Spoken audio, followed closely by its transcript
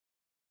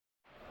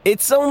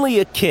It's only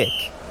a kick,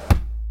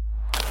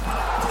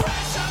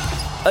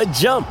 a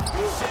jump,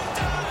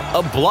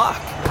 a block.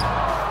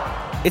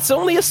 It's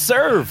only a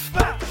serve.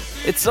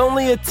 It's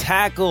only a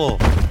tackle,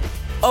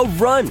 a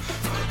run.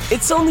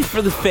 It's only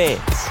for the fans.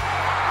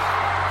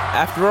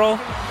 After all,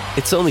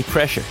 it's only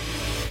pressure.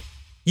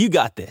 You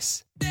got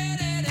this.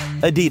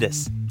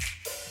 Adidas.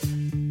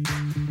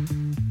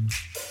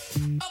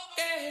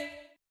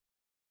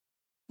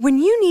 When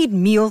you need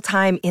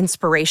mealtime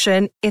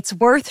inspiration, it's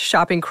worth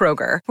shopping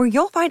Kroger, where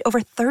you'll find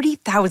over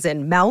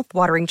 30,000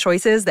 mouth-watering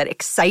choices that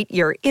excite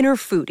your inner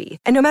foodie.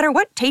 And no matter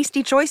what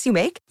tasty choice you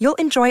make, you'll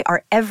enjoy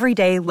our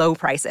everyday low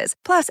prices,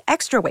 plus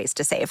extra ways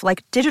to save,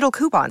 like digital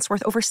coupons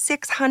worth over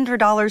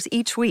 $600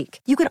 each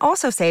week. You can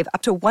also save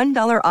up to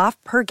 $1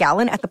 off per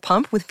gallon at the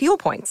pump with fuel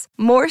points.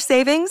 More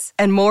savings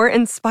and more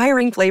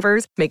inspiring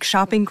flavors make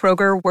shopping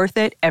Kroger worth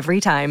it every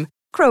time.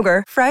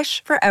 Kroger,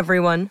 fresh for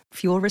everyone.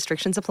 Fuel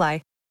restrictions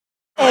apply.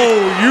 Oh,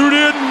 you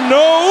didn't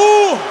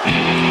know?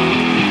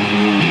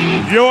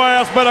 Your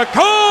ass better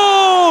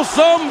call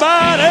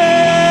somebody!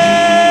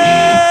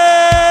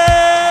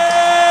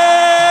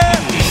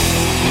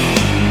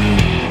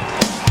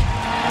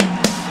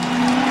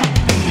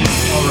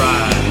 All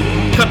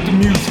right, cut the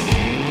music.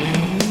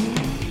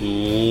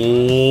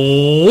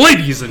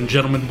 Ladies and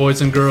gentlemen, boys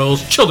and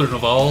girls, children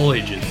of all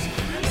ages,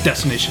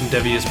 Destination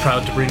Devi is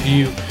proud to bring to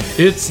you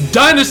its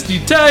Dynasty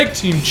Tag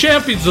Team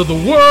Champions of the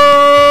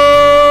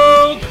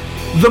World!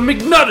 The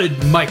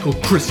McNutted Michael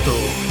Crystal,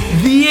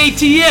 the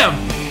ATM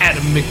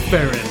Adam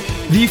McFerrin,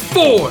 the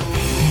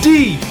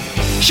 4D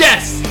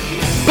Chess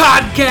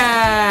Podcast!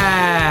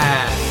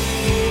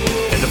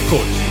 And of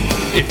course,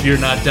 if you're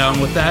not down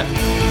with that,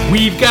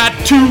 we've got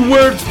 2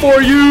 words for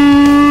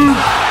you!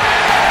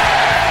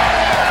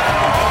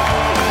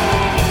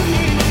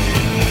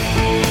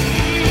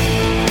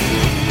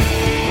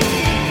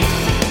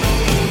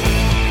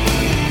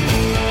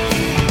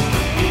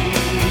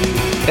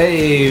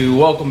 Hey,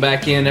 welcome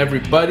back in,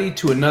 everybody,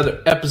 to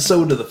another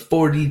episode of the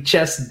 4D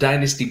Chess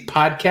Dynasty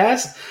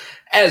Podcast.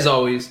 As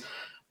always,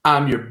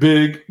 I'm your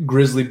big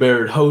grizzly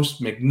bearded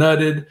host,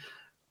 McNutted,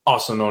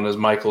 also known as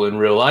Michael in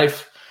real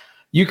life.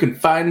 You can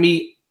find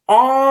me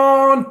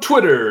on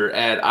Twitter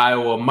at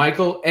Iowa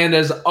Michael, and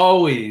as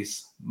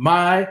always,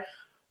 my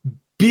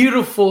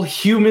beautiful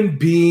human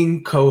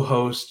being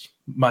co-host,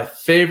 my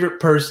favorite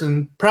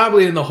person,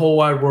 probably in the whole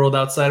wide world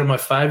outside of my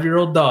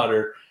 5-year-old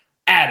daughter,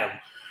 Adam.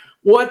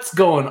 What's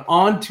going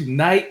on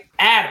tonight,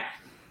 Adam?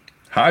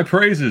 High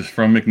praises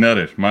from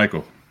McNutted,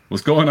 Michael.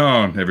 What's going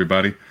on,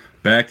 everybody?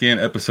 Back in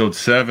episode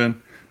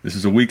 7. This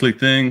is a weekly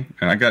thing,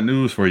 and I got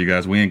news for you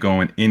guys. We ain't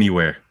going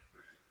anywhere.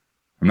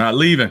 I'm not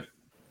leaving.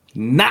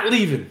 Not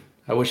leaving.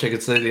 I wish I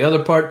could say the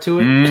other part to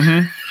it.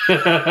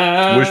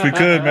 Mm-hmm. Wish we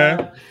could,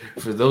 man.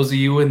 For those of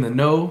you in the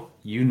know,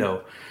 you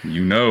know.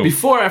 You know.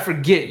 Before I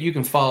forget, you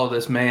can follow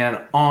this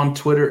man on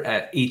Twitter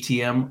at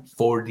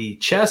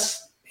ATM4DChess,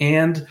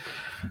 and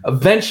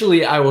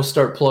eventually, I will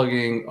start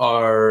plugging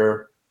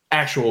our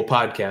actual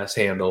podcast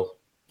handle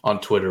on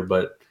Twitter,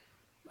 but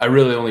I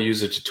really only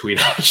use it to tweet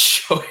out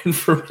show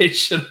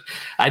information.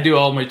 I do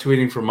all my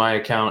tweeting from my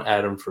account,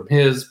 Adam from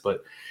his,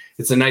 but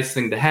it's a nice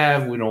thing to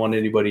have. We don't want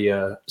anybody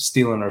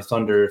stealing our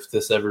thunder if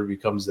this ever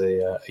becomes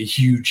a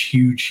huge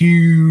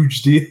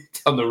deal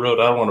down the road.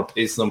 I don't want to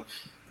pay some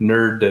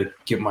nerd to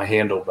get my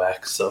handle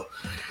back. So,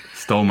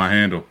 stole my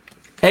handle.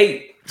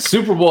 Hey,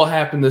 Super Bowl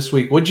happened this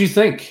week. What'd you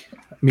think?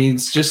 I mean,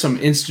 it's just some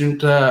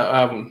instant,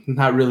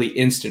 not really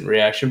instant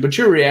reaction, but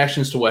your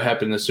reactions to what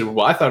happened in the Super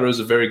Bowl. I thought it was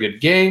a very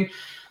good game.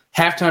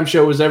 Halftime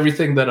show was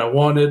everything that I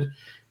wanted.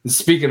 And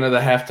speaking of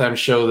the halftime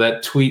show,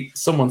 that tweet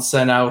someone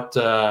sent out,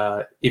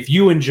 if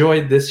you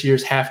enjoyed this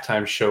year's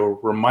halftime show,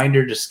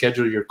 reminder to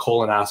schedule your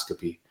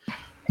colonoscopy.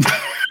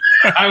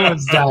 I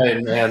was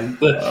dying, man.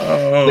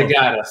 They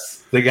got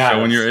us. They got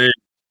us. When you're 8,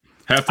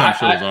 halftime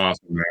show was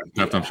awesome, man.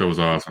 Halftime show was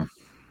awesome.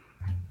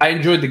 I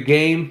enjoyed the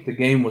game. The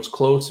game was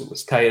close. It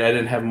was tight. I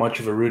didn't have much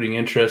of a rooting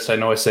interest. I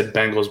know I said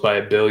Bengals by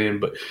 1 billion,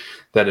 but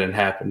that didn't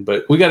happen.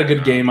 But we got a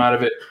good game out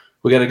of it.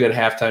 We got a good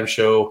halftime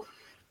show.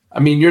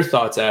 I mean, your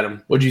thoughts,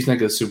 Adam. What did you think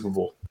of the Super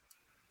Bowl?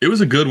 It was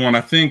a good one.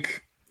 I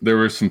think there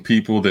were some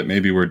people that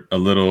maybe were a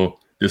little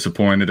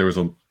disappointed. There was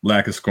a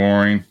lack of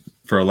scoring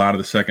for a lot of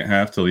the second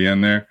half till the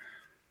end there.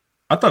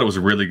 I thought it was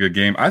a really good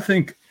game. I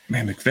think,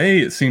 man,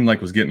 McVay, it seemed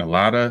like was getting a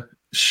lot of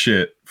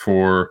shit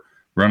for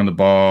running the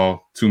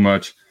ball too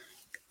much.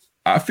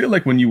 I feel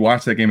like when you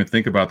watch that game and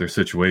think about their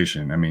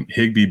situation, I mean,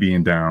 Higbee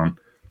being down,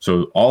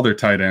 so all their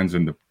tight ends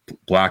in the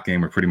block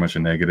game are pretty much a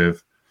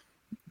negative.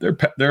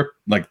 They're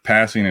like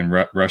passing and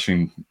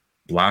rushing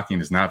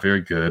blocking is not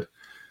very good.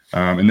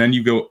 And then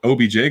you go,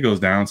 OBJ goes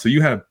down, so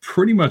you have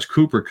pretty much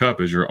Cooper Kupp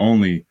as your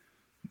only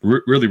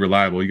really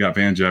reliable. You got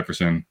Van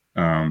Jefferson,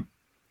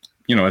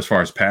 as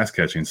far as pass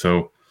catching.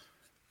 So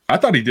I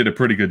thought he did a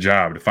pretty good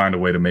job to find a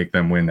way to make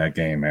them win that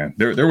game, man.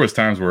 There was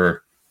times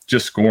where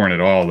just scoring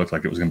it all looked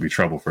like it was going to be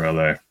trouble for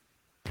LA.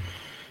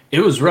 It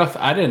was rough.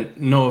 I didn't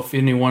know if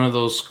any one of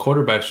those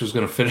quarterbacks was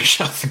going to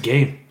finish out the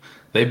game.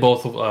 They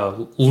both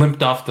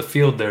limped off the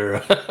field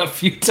there a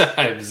few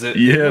times. They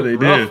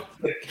did.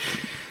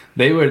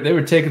 They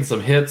were taking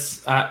some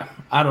hits. I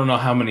don't know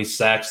how many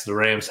sacks the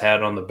Rams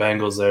had on the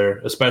Bengals there,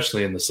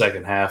 especially in the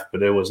second half,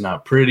 but it was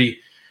not pretty.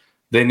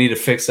 They need to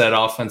fix that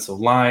offensive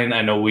line.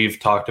 I know we've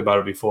talked about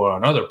it before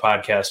on other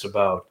podcasts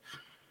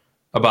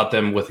about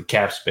them with the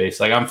cap space.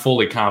 Like, I'm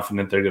fully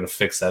confident they're going to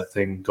fix that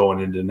thing going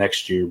into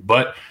next year.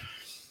 But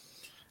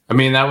I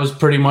mean, that was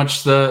pretty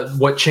much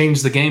what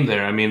changed the game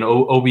there. I mean,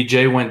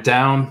 OBJ went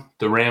down.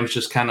 The Rams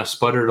just kind of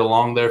sputtered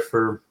along there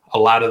for a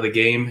lot of the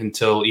game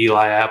until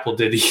Eli Apple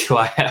did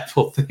Eli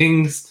Apple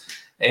things.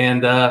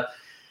 And, that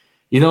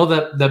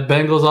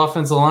Bengals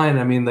offensive line,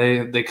 I mean,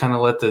 they kind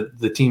of let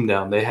the team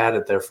down. They had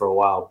it there for a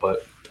while.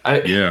 But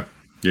I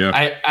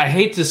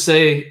hate to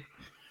say,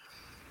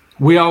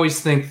 we always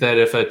think that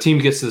if a team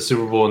gets to the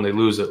Super Bowl and they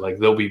lose it, like,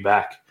 they'll be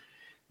back.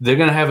 They're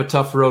going to have a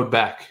tough road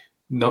back.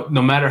 No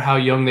matter how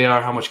young they are,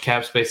 how much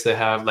cap space they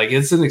have. Like,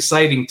 it's an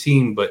exciting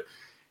team, but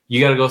you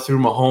got to go through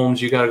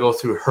Mahomes. You got to go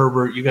through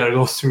Herbert. You got to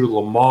go through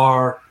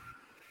Lamar.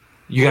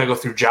 You got to go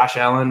through Josh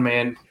Allen,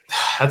 man.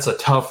 That's a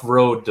tough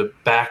road to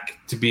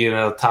being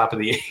at the top of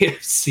the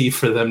AFC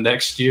for them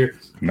next year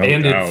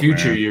in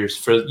future years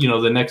for,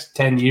 the next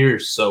 10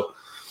 years. So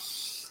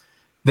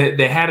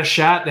they had a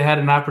shot. They had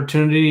an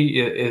opportunity.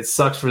 It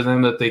sucks for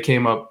them that they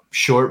came up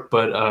short,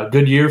 but a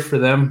good year for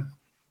them.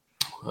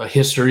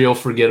 History will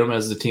forget them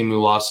as the team who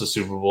lost the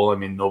Super Bowl. I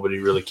mean, nobody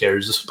really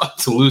cares about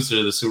to lose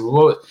to the Super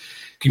Bowl.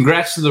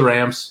 Congrats to the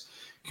Rams.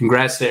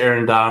 Congrats to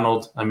Aaron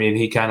Donald. I mean,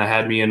 he kind of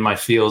had me in my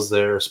feels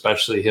there,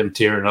 especially him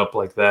tearing up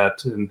like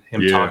that and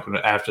him talking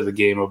after the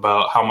game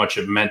about how much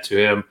it meant to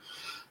him.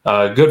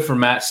 Good for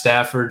Matt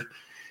Stafford,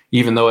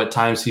 even though at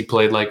times he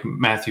played like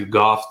Matthew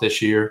Goff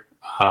this year.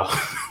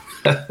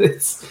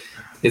 It's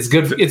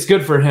good. It's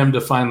good for him to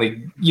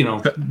finally,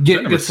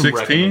 get some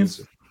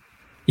recognition.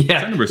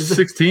 Yeah, number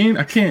 16.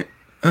 I can't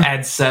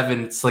add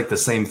 7. It's like the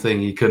same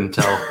thing. You couldn't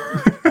tell.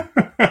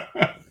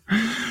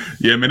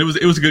 Yeah, man, it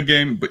was a good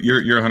game, but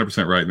you're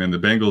 100% right, man. The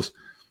Bengals,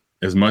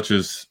 as much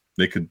as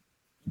they could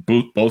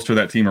bolster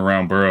that team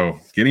around Burrow,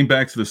 getting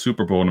back to the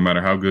Super Bowl, no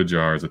matter how good you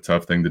are, is a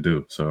tough thing to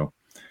do. So,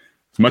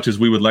 as much as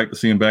we would like to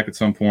see them back at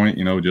some point,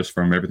 just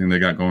from everything they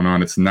got going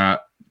on, it's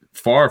not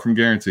far from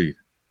guaranteed.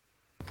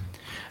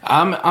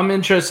 I'm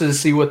interested to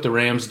see what the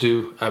Rams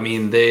do. I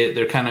mean,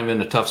 they're kind of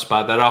in a tough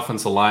spot. That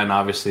offensive line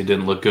obviously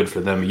didn't look good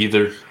for them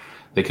either.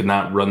 They could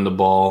not run the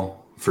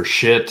ball for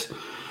shit.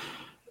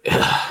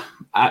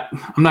 I'm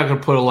not going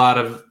to put a lot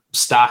of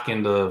stock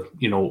into,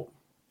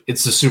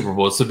 it's the Super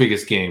Bowl. It's the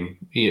biggest game.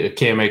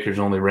 Cam Akers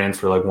only ran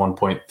for like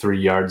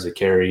 1.3 yards a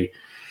carry.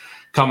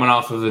 Coming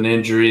off of an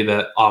injury,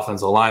 that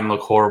offensive line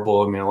looked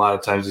horrible. I mean, a lot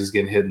of times he's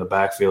getting hit in the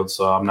backfield,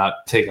 so I'm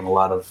not taking a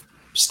lot of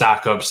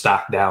stock up,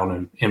 stock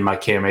down in my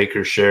Cam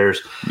Akers shares.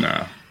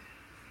 No.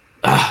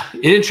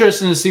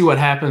 Interesting to see what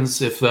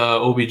happens if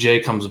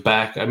OBJ comes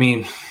back. I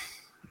mean,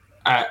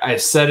 I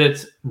said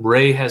it.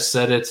 Ray has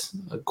said it.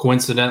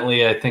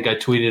 Coincidentally, I think I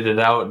tweeted it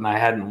out, and I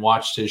hadn't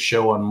watched his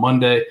show on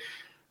Monday.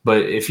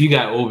 But if you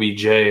got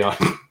OBJ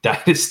on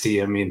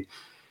Dynasty, I mean,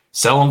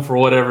 sell him for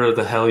whatever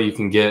the hell you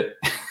can get.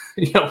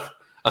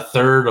 A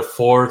third, a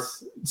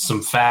fourth,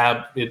 some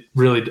fab. It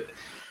really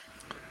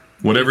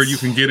whatever you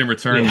can get in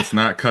return. It's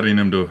not cutting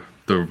him to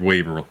the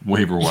waiver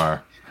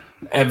wire.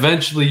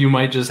 Eventually, you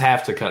might just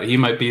have to cut. He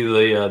might be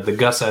the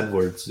Gus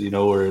Edwards,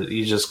 where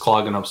he's just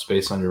clogging up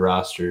space on your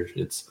roster.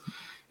 It's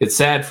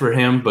sad for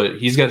him, but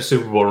he's got a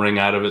Super Bowl ring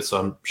out of it, so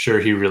I'm sure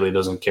he really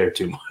doesn't care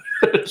too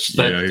much.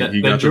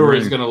 that jewelry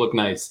is going to look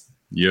nice.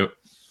 Yep,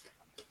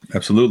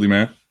 absolutely,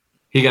 man.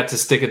 He got to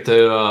stick it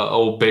to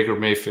old Baker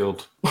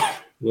Mayfield.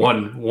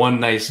 one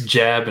nice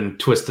jab and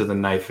twist of the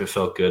knife. It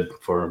felt good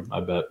for him, I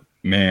bet.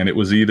 Man, it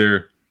was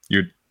either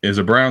as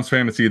a Browns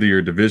fan, it's either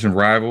your division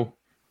rival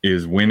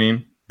is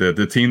winning.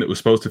 The team that was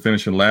supposed to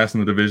finish in last in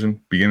the division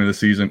beginning of the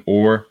season,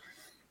 or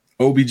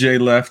OBJ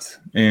left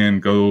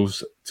and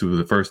goes to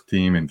the first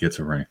team and gets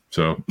a ring.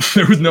 So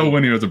there was no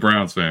winning as a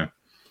Browns fan.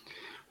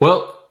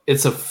 Well,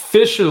 it's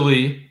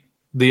officially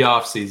the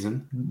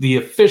offseason, the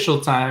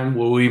official time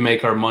where we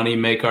make our money,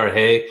 make our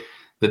hay,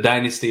 the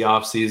Dynasty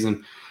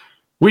offseason.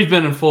 We've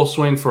been in full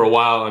swing for a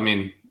while. I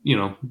mean,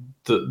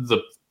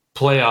 the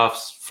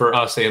playoffs for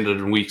us ended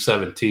in week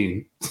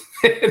 17.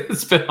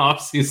 It's been off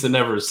season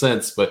ever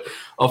since, but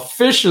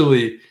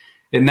officially,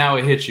 and now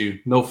it hits you.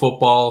 No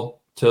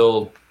football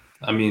till,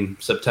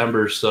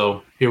 September.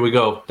 So here we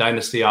go,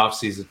 Dynasty off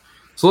season.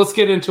 So let's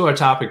get into our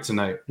topic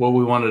tonight, what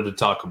we wanted to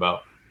talk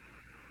about.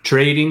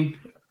 Trading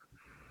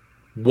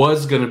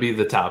was going to be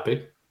the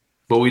topic,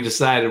 but we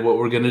decided what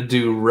we're going to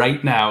do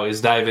right now is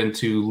dive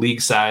into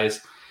league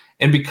size.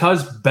 And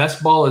because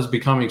best ball is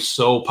becoming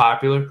so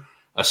popular,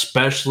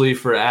 especially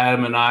for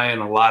Adam and I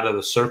and a lot of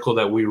the circle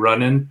that we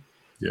run in,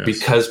 yes,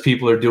 because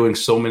people are doing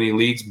so many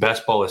leagues,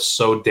 best ball is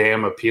so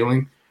damn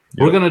appealing.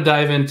 Yep. We're going to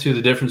dive into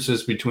the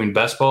differences between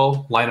best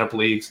ball, lineup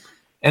leagues,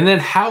 and then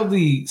how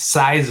the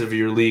size of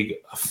your league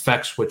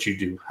affects what you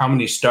do, how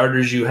many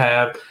starters you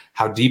have,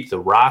 how deep the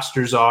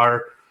rosters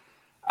are.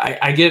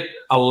 I get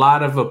a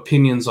lot of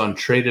opinions on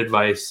trade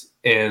advice,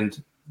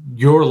 and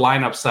your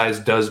lineup size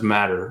does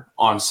matter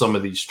on some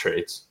of these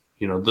trades.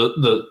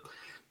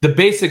 The the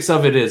basics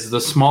of it is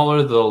the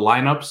smaller the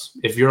lineups,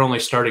 if you're only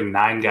starting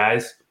 9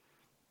 guys,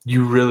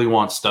 you really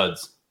want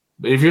studs.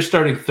 But if you're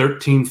starting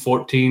 13,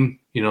 14,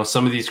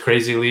 some of these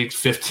crazy leagues,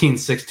 15,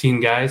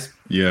 16 guys,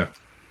 yeah,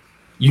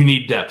 you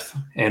need depth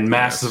and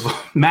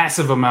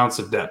massive amounts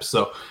of depth.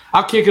 So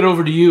I'll kick it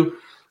over to you.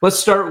 Let's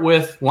start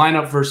with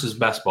lineup versus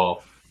best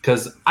ball,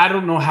 because I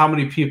don't know how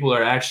many people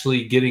are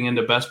actually getting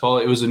into best ball.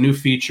 It was a new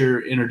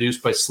feature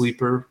introduced by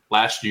Sleeper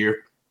last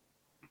year,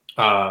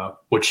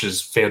 which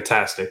is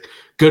fantastic.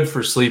 Good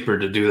for Sleeper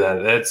to do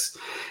that.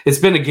 It's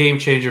been a game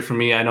changer for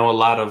me. I know a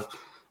lot of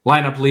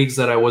lineup leagues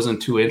that I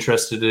wasn't too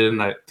interested in.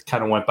 I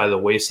kind of went by the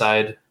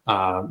wayside.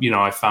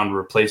 I found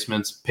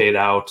replacements, paid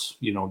out,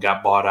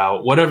 got bought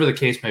out, whatever the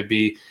case may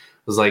be. It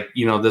was like,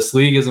 this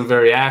league isn't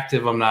very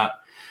active. I'm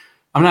not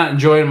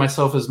enjoying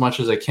myself as much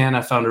as I can.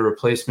 I found a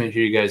replacement.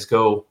 Here you guys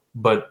go.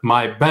 But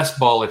my best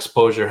ball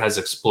exposure has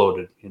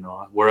exploded.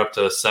 We're up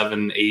to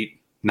 7,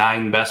 8,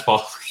 9 best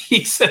ball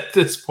leagues at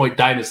this point,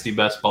 dynasty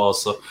best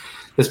balls. So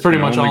it's pretty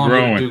much all I'm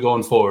going to do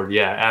going forward.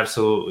 Yeah,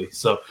 absolutely.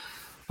 So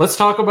let's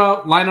talk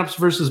about lineups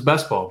versus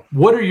best ball.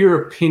 What are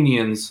your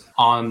opinions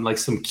on like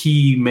some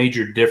key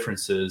major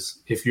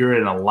differences if you're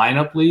in a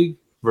lineup league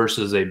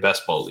versus a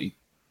best ball league?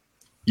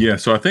 Yeah,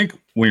 so I think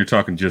when you're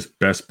talking just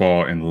best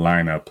ball and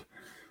lineup,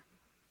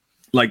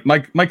 like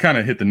Mike kind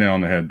of hit the nail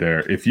on the head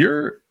there. If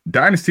you're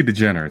dynasty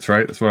degenerates,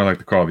 right? That's what I like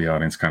to call the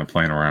audience, kind of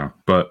playing around.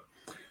 But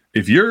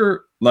if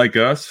you're like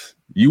us,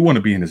 you want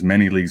to be in as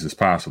many leagues as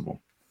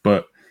possible.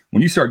 But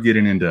when you start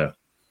getting into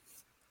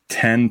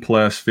 10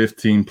 plus,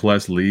 15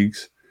 plus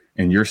leagues,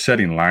 and you're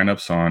setting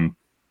lineups on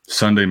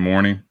Sunday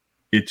morning,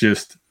 it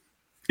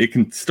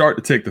can start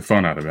to take the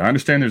fun out of it. I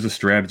understand there's a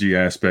strategy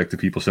aspect to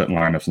people setting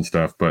lineups and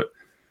stuff, but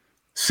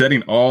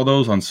setting all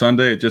those on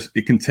Sunday,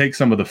 it can take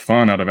some of the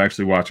fun out of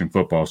actually watching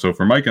football. So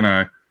for Mike and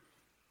I,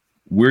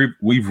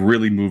 we've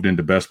really moved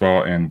into best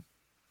ball, and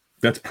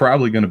that's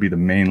probably going to be the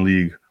main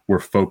league we're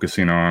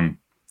focusing on,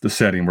 the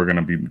setting we're going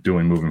to be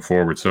doing moving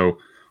forward. So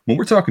when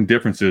we're talking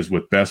differences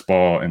with best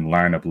ball and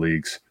lineup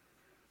leagues,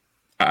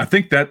 I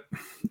think that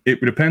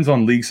it depends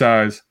on league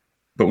size.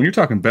 But when you're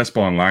talking best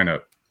ball and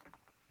lineup,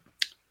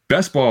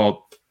 best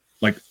ball,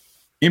 like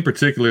in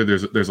particular,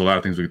 there's a lot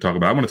of things we can talk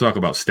about. I want to talk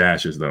about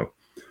stashes though,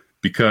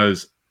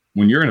 because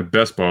when you're in a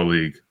best ball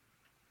league,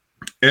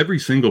 every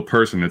single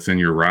person that's in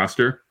your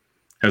roster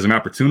has an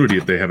opportunity,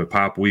 if they have a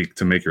pop week,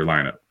 to make your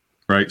lineup,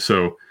 right?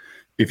 So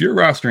if you're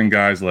rostering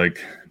guys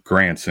like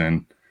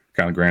Granson,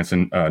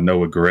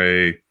 Noah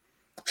Gray,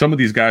 some of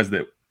these guys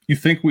that you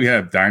think we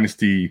have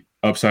dynasty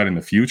upside in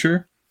the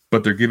future,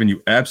 but they're giving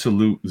you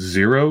absolute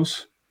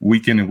zeros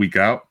week in and week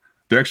out,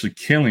 they're actually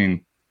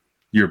killing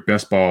your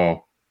best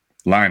ball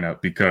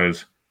lineup,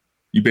 because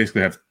you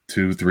basically have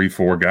 2, 3,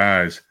 4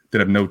 guys that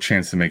have no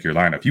chance to make your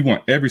lineup. You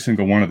want every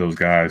single one of those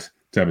guys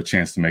to have a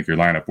chance to make your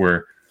lineup.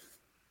 Where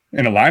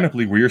in a lineup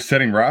league where you're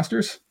setting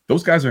rosters,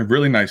 those guys are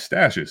really nice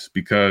stashes,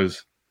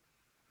 because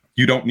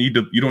you don't need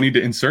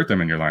to insert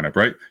them in your lineup,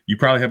 right? You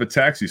probably have a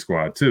taxi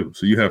squad too.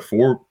 So you have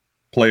 4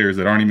 players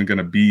that aren't even going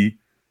to be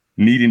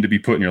needing to be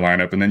put in your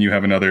lineup, and then you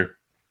have another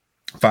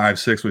 5,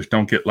 6 which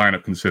don't get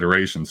lineup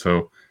consideration.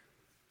 So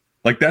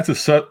like that's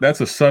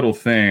a subtle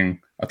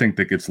thing I think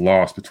that gets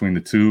lost between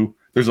the two.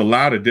 There's a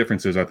lot of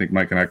differences I think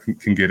Mike and I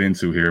can get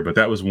into here, but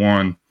that was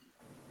one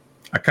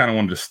I kind of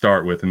wanted to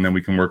start with, and then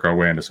we can work our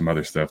way into some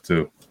other stuff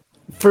too.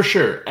 For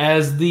sure.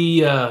 As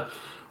the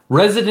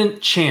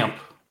resident champ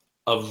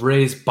of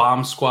Ray's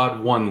Bomb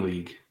Squad 1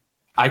 League,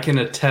 I can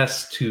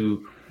attest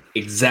to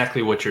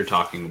exactly what you're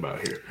talking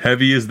about here.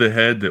 Heavy is the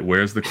head that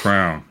wears the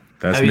crown.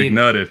 That's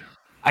McNutted.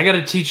 I got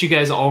to teach you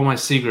guys all my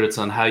secrets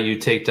on how you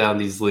take down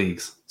these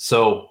leagues.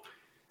 So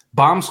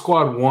Bomb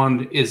Squad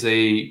 1 is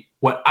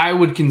what I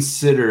would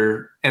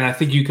consider, and I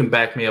think you can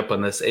back me up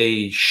on this,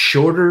 a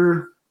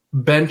shorter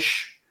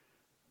bench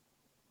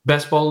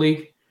best ball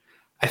league.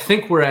 I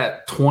think we're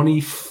at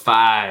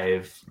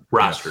 25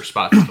 roster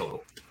spots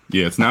total.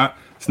 Yeah, it's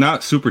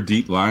not super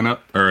deep lineup,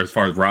 or as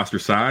far as roster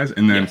size,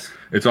 and then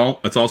it's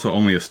also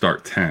only a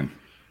start 10.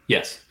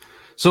 Yes.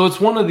 So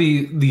it's one of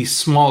the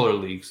smaller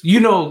leagues.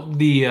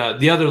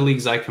 The other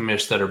leagues I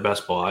commish that are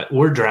best ball,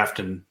 we're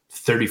drafting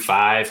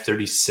 35,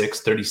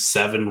 36,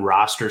 37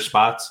 roster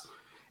spots,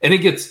 and it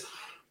gets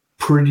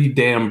pretty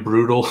damn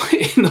brutal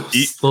in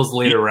those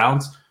later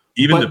rounds.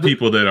 Even the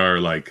people that are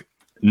like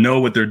know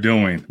what they're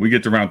doing, we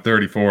get to round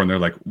 34 and they're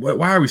like,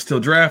 why are we still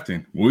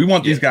drafting? Well, we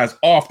want these guys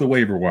off the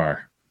waiver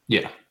wire.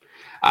 Yeah.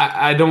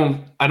 I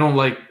don't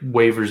like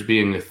waivers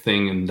being a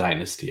thing in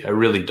Dynasty. I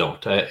really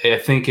don't. I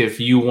think if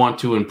you want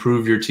to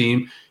improve your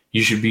team,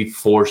 you should be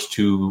forced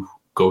to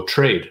go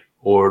trade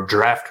or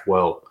draft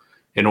well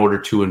in order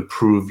to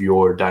improve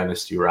your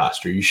Dynasty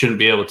roster. You shouldn't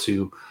be able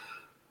to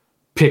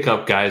pick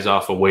up guys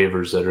off of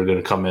waivers that are going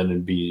to come in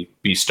and be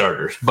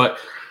starters. But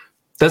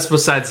that's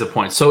besides the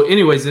point. So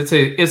anyways, it's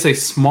a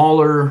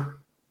smaller,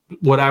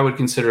 what I would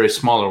consider a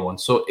smaller one.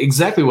 So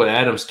exactly what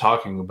Adam's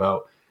talking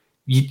about.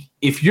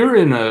 If you're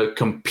in a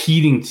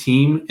competing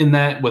team in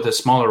that with a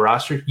smaller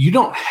roster, you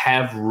don't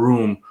have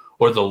room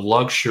or the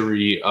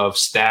luxury of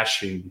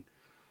stashing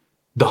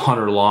the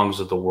Hunter Longs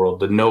of the world,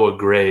 the Noah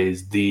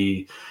Grays,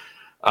 the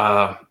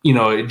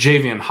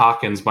Javian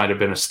Hawkins might have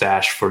been a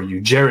stash for you.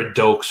 Jared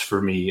Dokes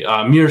for me.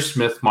 Muir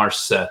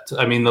Smith-Marset.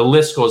 I mean, the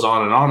list goes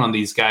on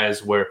these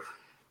guys where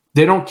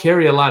they don't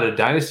carry a lot of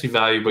dynasty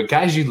value, but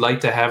guys you'd like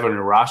to have on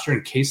your roster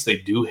in case they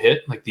do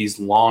hit, like these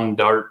long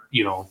dart,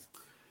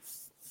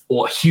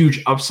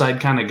 huge upside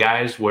kind of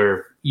guys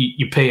where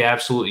you pay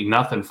absolutely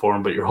nothing for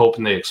them, but you're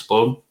hoping they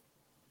explode.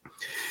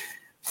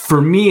 For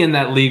me in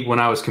that league when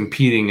I was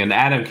competing, and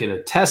Adam can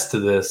attest to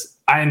this,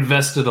 I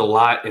invested a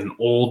lot in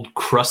old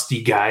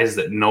crusty guys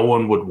that no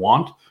one would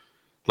want,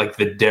 like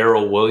the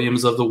Darrell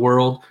Williams of the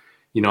world.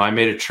 I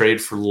made a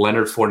trade for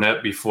Leonard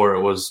Fournette before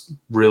it was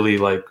really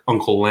like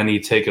Uncle Lenny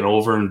taking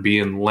over and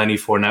being Lenny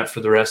Fournette for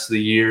the rest of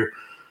the year.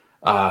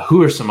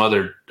 Who are some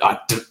other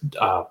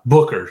Devontae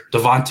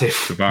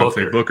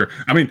Booker.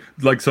 I mean,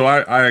 so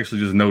I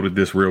actually just noted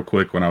this real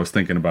quick when I was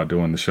thinking about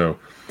doing the show.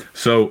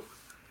 So,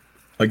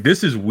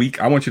 this is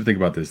week. I want you to think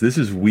about this. This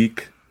is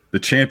the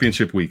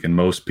championship week in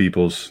most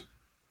people's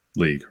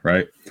league,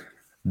 right?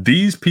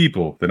 These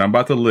people that I'm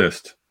about to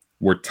list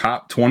were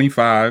top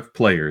 25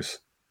 players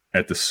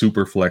at the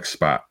super flex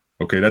spot.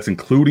 Okay, that's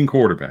including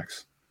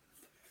quarterbacks.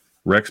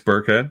 Rex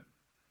Burkhead,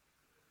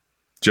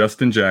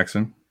 Justin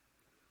Jackson,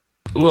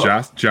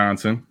 Josh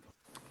Johnson,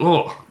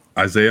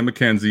 Isaiah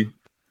McKenzie,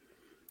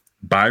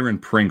 Byron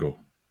Pringle.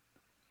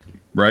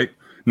 Right?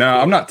 Now,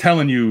 I'm not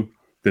telling you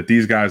that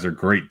these guys are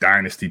great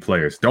dynasty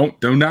players. Do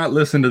not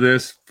listen to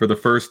this for the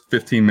first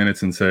 15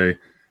 minutes and say,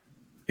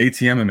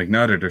 ATM and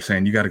McNuggets are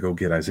saying you got to go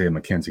get Isaiah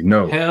McKenzie.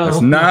 No,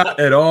 that's not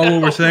at all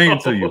what we're saying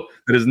to you.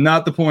 That is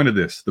not the point of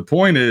this. The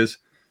point is,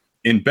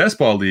 in best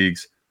ball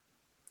leagues,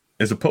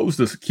 as opposed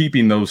to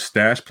keeping those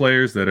stash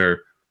players that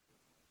are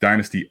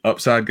dynasty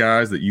upside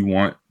guys that you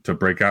want to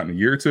break out in a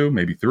year or two,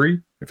 maybe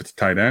 3, if it's a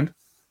tight end,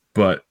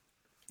 but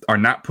are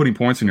not putting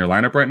points in your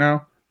lineup right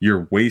now,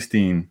 you're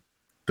wasting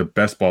the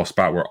best ball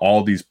spot where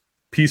all these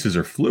pieces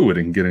are fluid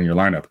and get in your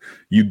lineup.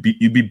 You'd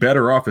be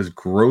better off, as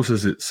gross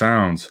as it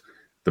sounds,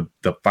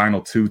 the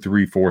final 2,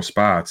 3, 4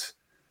 spots,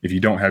 if you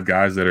don't have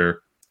guys that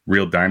are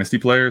real dynasty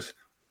players,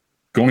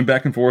 going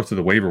back and forth to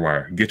the waiver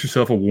wire. Get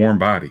yourself a warm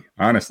body.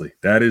 Honestly,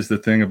 that is the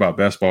thing about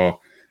best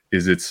ball,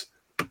 is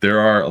there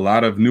are a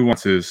lot of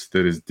nuances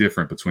that is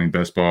different between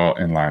best ball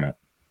and lineup.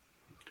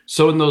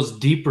 So in those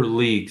deeper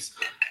leagues,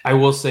 I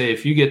will say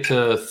if you get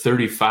to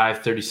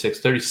 35, 36,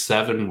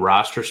 37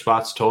 roster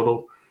spots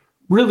total,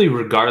 really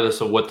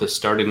regardless of what the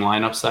starting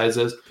lineup size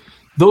is,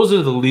 those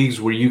are the leagues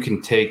where you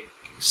can take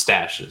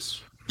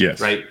stashes. Yes.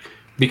 Right?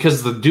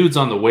 Because the dudes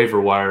on the waiver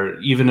wire,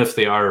 even if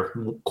they are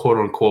quote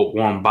unquote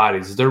warm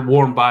bodies, they're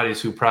warm bodies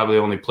who probably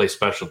only play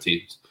special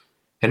teams.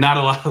 And not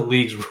a lot of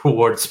leagues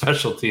reward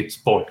special teams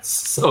points.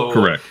 So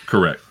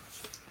Correct.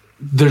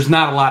 There's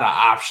not a lot of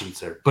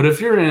options there. But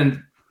if you're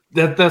in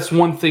that's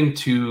one thing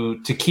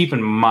to keep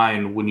in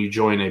mind when you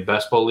join a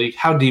best ball league.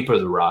 How deep are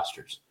the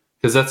rosters?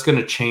 Because that's going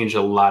to change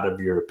a lot of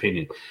your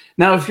opinion.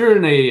 Now, if you're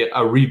in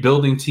a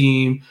rebuilding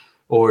team,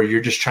 or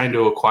you're just trying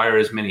to acquire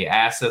as many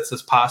assets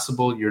as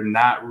possible, you're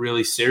not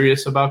really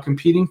serious about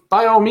competing,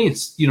 by all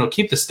means,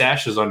 keep the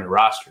stashes on your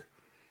roster.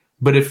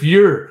 But if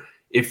you're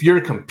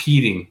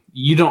competing,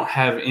 you don't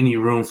have any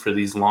room for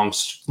these long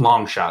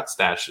shot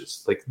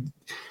stashes. Like,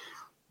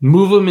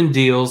 move them in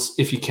deals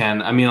if you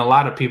can. I mean, a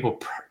lot of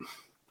people,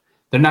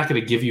 they're not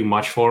going to give you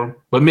much for them,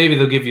 but maybe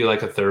they'll give you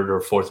like a 3rd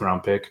or 4th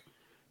round pick,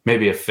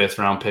 maybe a 5th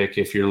round pick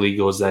if your league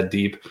goes that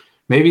deep,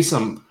 maybe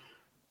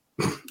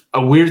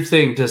a weird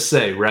thing to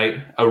say, right?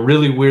 A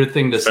really weird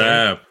thing to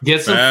say.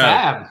 Get some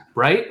fab,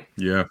 right?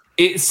 Yeah.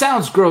 It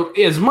sounds gross.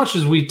 As much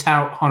as we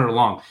tout Hunter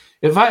Long,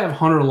 if I have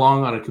Hunter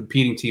Long on a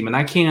competing team and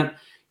I can't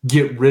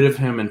get rid of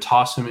him and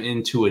toss him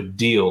into a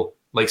deal,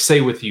 like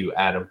say with you,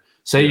 Adam,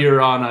 say you're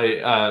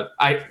on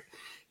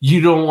you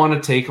don't want to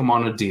take him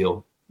on a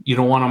deal. You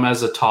don't want him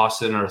as a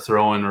toss-in or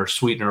throw-in or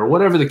sweetener or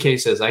whatever the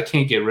case is. I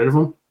can't get rid of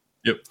him.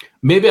 Yep.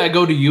 Maybe I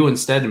go to you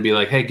instead and be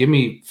like, hey, give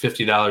me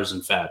 $50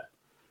 in fab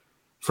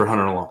for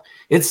Hunter Long.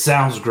 It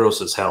sounds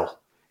gross as hell.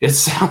 It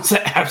sounds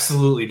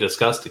absolutely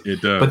disgusting.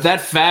 It does. But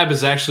that fab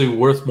is actually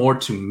worth more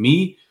to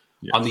me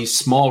on these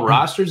small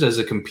rosters as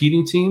a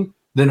competing team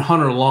than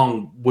Hunter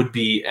Long would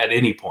be at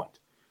any point.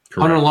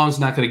 Correct. Hunter Long's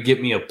not going to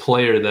get me a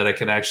player that I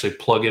can actually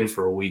plug in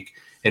for a week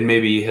and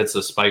maybe he hits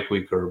a spike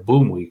week or a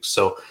boom week.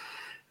 So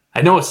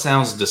I know it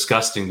sounds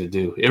disgusting to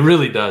do. It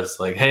really does.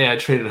 Like, hey, I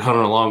traded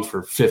Hunter Long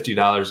for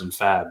 $50 in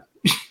fab.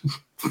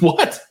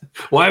 What?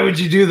 Why would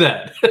you do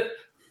that?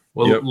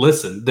 Well,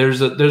 listen,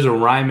 there's a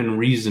rhyme and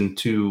reason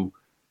to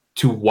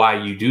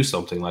why you do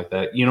something like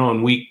that.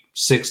 In week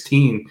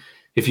 16,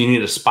 if you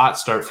need a spot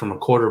start from a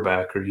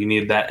quarterback or you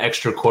need that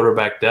extra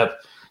quarterback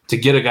depth to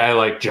get a guy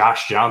like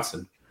Josh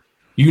Johnson,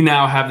 you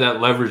now have that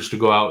leverage to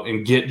go out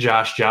and get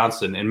Josh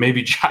Johnson. And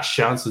maybe Josh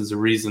Johnson's the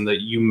reason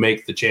that you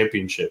make the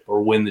championship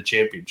or win the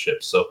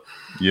championship. So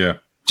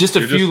just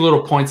a few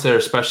little points there,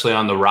 especially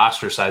on the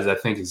roster size, I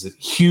think is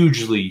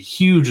hugely,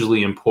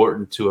 hugely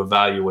important to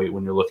evaluate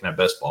when you're looking at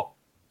best ball.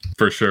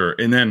 For sure.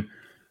 And then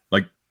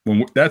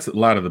that's a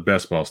lot of the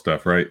best ball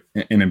stuff, right?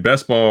 And in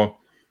best ball,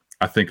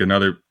 I think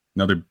another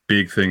another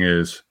big thing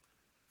is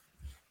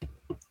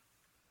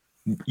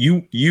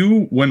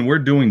you when we're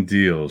doing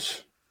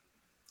deals,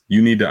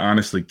 you need to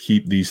honestly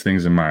keep these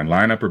things in mind.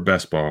 Lineup or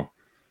best ball,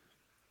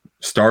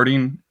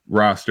 starting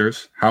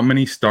rosters. How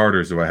many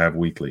starters do I have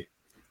weekly?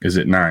 Is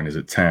it 9? Is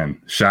it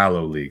 10?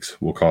 Shallow leagues,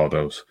 we'll call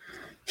those.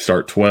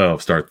 Start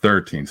 12, start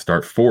 13,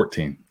 start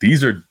 14.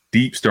 These are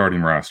deep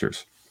starting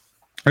rosters.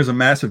 There's a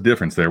massive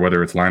difference there,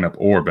 whether it's lineup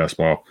or best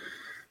ball.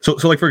 So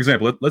like, for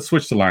example, let's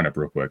switch to lineup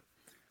real quick.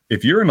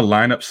 If you're in a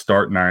lineup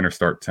start 9 or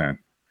start 10,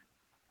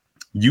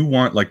 you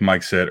want, like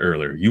Mike said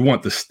earlier, you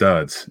want the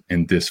studs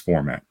in this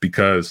format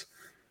because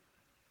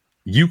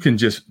you can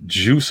just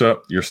juice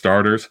up your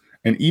starters.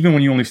 And even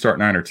when you only start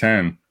 9 or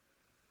 10,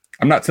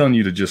 I'm not telling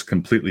you to just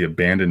completely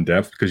abandon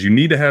depth because you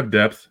need to have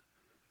depth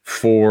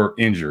for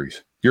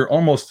injuries.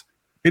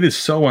 It is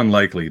so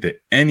unlikely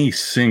that any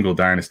single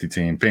dynasty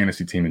team,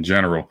 fantasy team in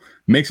general,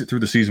 makes it through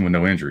the season with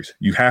no injuries.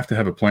 You have to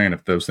have a plan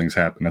if those things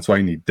happen. That's why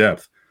you need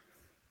depth.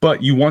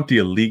 But you want the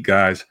elite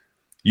guys.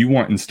 You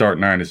want in start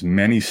 9 as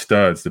many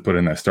studs to put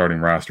in that starting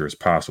roster as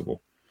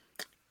possible.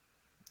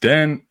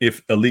 Then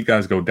if elite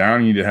guys go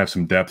down, you need to have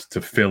some depth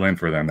to fill in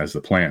for them as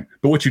the plan.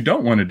 But what you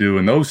don't want to do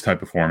in those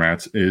type of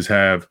formats is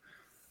have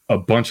a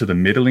bunch of the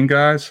middling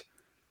guys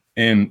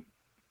and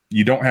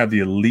you don't have the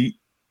elite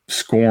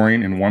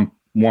scoring in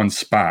one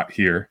spot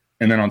here.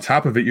 And then on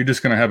top of it, you're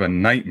just going to have a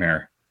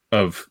nightmare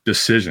of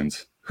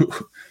decisions.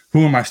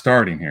 Who am I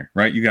starting here,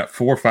 right? You got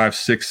 4, 5,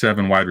 6,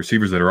 7 wide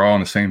receivers that are all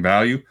in the same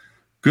value.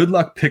 Good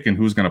luck picking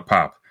who's going to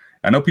pop.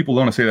 I know people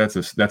want to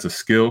say that's a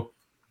skill,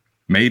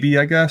 maybe,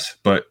 I guess,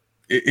 but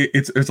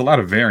there's a lot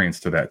of variance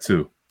to that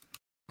too.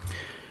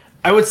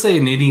 I would say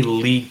in any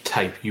league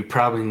type, you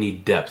probably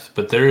need depth,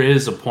 but there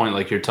is a point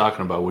like you're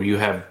talking about where you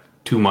have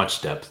too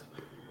much depth.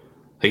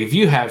 Like if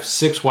you have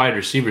 6 wide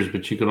receivers,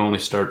 but you can only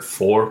start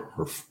 4,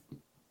 or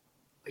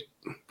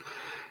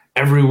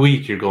every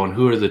week you're going,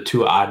 who are the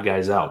 2 odd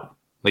guys out?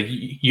 Like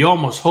you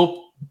almost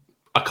hope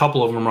a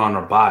couple of them are on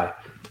a bye,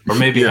 or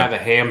maybe have a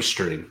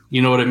hamstring.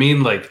 You know what I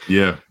mean? Like,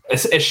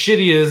 as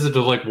shitty as it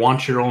to like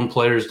want your own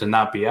players to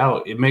not be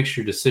out, it makes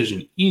your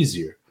decision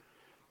easier.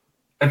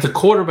 At the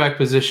quarterback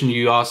position,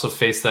 you also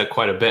face that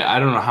quite a bit. I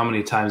don't know how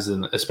many times,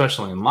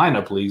 especially in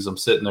lineup leagues, I'm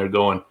sitting there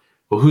going,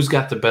 well, who's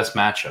got the best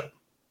matchup?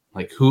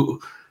 Like who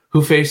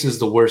faces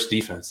the worst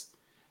defense?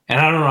 And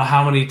I don't know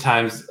how many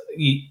times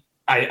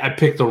I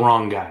picked the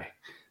wrong guy.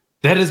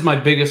 That is my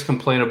biggest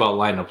complaint about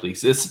lineup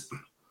leagues.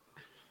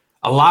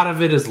 A lot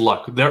of it is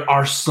luck. There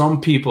are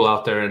some people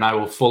out there, and I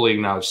will fully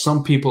acknowledge,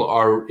 some people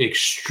are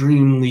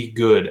extremely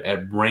good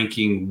at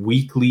ranking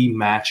weekly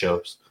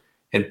matchups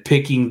and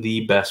picking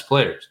the best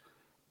players.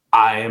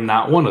 I am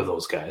not one of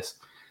those guys.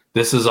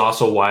 This is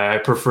also why I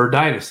prefer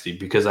Dynasty,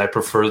 because I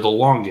prefer the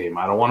long game.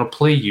 I don't want to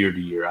play year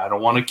to year. I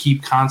don't want to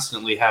keep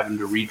constantly having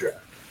to redraft.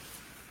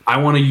 I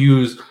want to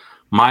use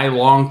my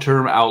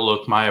long-term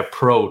outlook, my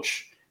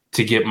approach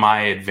to get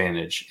my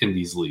advantage in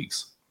these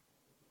leagues.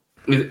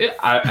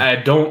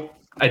 I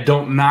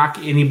don't knock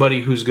anybody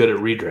who's good at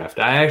redraft.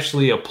 I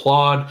actually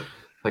applaud,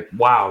 like,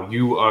 wow,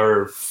 you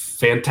are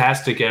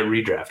fantastic at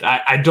redraft.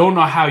 I don't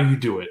know how you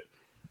do it.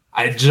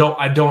 I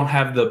don't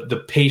have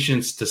the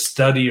patience to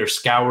study or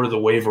scour the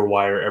waiver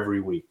wire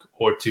every week,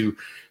 or to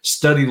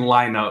study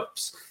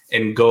lineups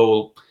and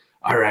go,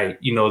 all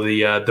right,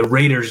 the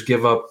Raiders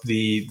give up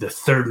the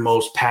third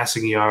most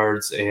passing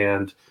yards,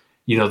 and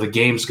the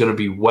game's going to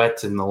be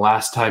wet. And the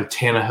last time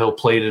Tannehill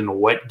played in a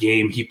wet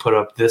game, he put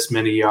up this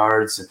many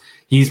yards, and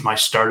he's my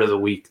start of the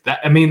week.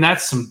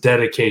 That's some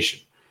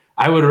dedication.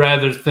 I would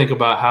rather think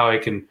about how I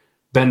can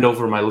bend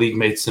over my league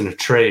mates in a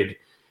trade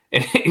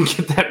and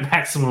get that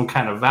maximum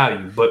kind of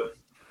value. But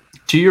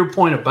to your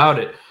point about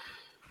it,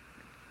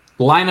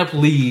 lineup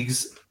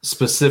leagues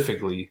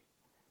specifically,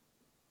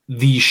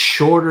 the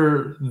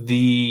shorter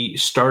the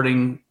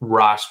starting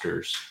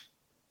rosters,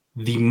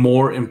 the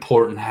more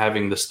important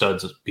having the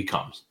studs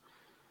becomes.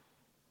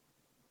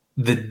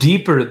 The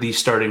deeper the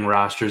starting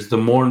rosters, the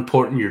more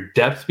important your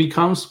depth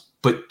becomes,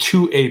 but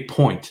to a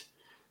point.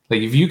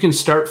 Like if you can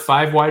start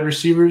 5 wide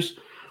receivers,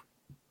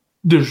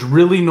 there's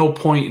really no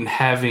point in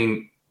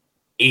having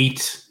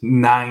 8,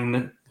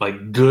 9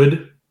 like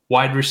good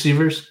wide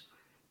receivers,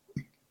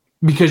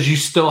 because you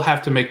still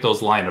have to make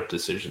those lineup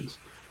decisions.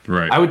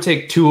 Right. I would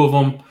take 2 of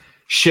them,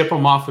 ship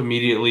them off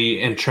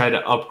immediately, and try to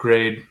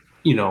upgrade.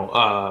 Do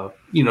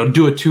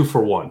a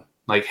 2-for-1.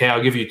 Like, hey,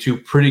 I'll give you 2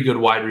 pretty good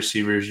wide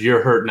receivers.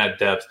 You're hurting at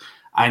depth.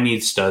 I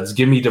need studs.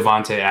 Give me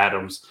Davante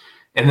Adams.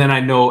 And then I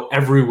know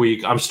every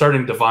week I'm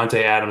starting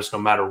Davante Adams no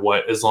matter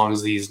what, as long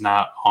as he's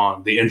not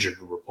on the injured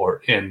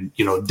report and,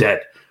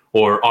 dead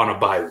or on a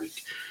bye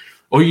week.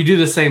 Or you do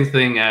the same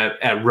thing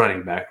at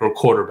running back or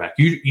quarterback.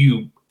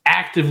 You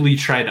actively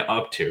try to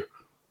up tier,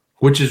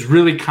 which is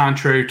really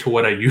contrary to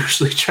what I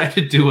usually try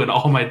to do in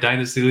all my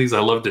dynasty leagues.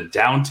 I love to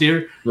down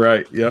tier.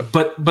 Right, yep.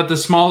 But the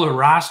smaller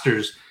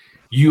rosters,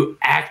 you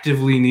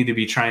actively need to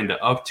be trying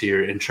to up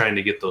tier and trying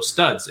to get those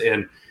studs.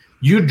 And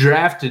you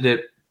drafted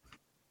it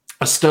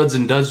a studs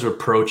and duds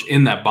approach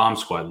in that bomb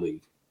squad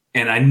league.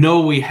 And I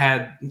know we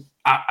had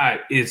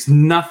it's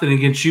nothing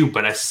against you,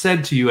 but I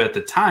said to you at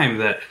the time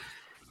that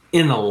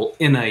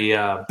in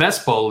a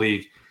best ball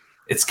league,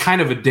 it's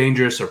kind of a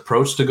dangerous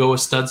approach to go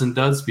with studs and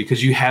duds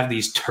because you have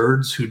these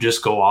turds who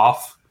just go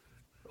off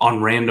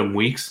on random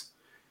weeks.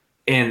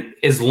 And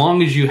as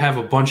long as you have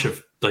a bunch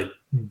of like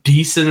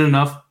decent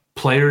enough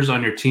players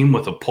on your team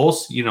with a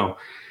pulse, your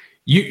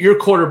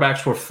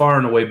quarterbacks were far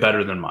and away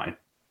better than mine.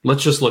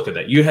 Let's just look at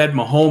that. You had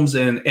Mahomes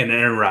and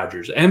Aaron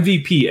Rodgers,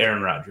 MVP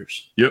Aaron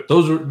Rodgers. Yep.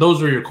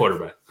 Those were your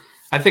quarterbacks.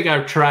 I think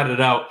I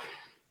trotted out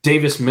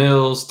Davis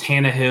Mills,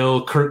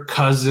 Tannehill, Kirk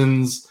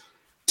Cousins,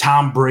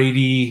 Tom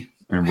Brady.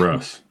 And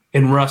Russ.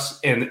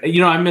 And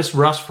I missed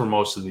Russ for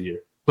most of the year.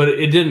 But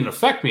it didn't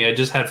affect me. I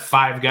just had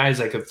 5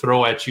 guys I could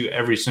throw at you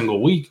every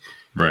single week.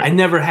 Right. I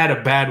never had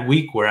a bad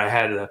week where I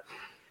had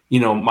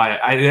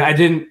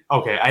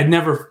I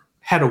never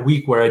had a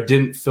week where I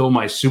didn't fill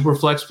my super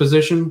flex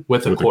position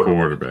with a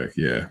quarterback.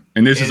 Yeah.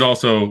 And this is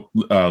also,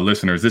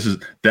 listeners,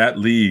 that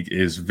league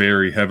is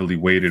very heavily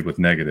weighted with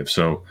negative.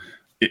 So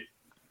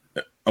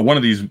one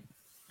of these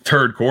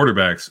turd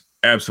quarterbacks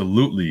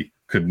absolutely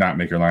could not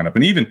make your lineup.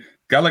 And even a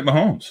guy like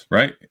Mahomes,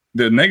 right?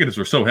 The negatives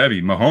were so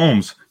heavy.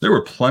 Mahomes, there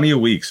were plenty of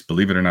weeks,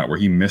 believe it or not, where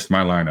he missed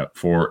my lineup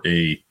for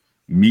a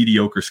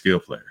mediocre skill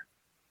player.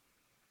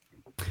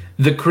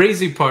 The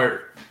crazy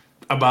part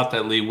about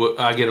that league,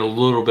 I get a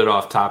little bit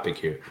off topic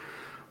here,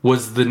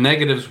 was the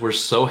negatives were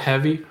so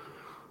heavy.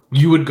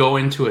 You would go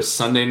into a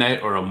Sunday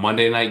night or a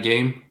Monday night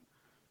game,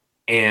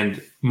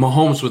 and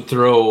Mahomes would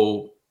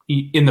throw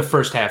in the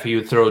first half. He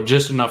would throw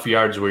just enough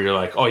yards where you're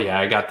like, "Oh yeah,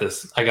 I got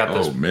this.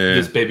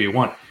 This baby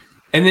won."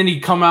 And then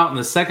he'd come out in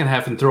the second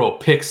half and throw a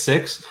pick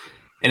 6,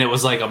 and it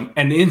was like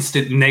an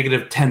instant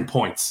negative 10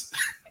 points.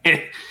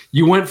 And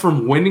you went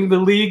from winning the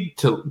league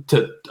to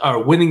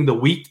winning the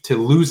week to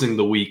losing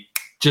the week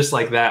just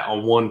like that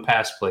on one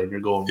pass play. And you're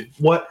going,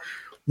 what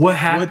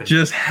happened? What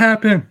just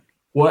happened?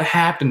 What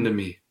happened to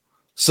me?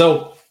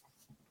 So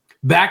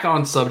back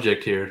on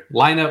subject here,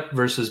 lineup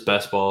versus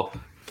best ball.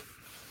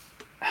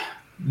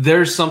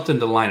 There's something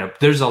to lineup.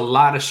 There's a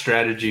lot of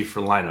strategy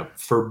for lineup.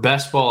 For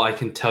best ball, I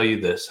can tell you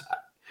this.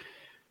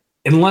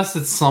 Unless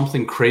it's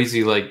something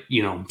crazy like,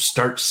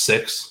 start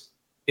 6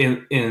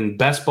 in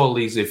best ball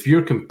leagues, if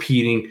you're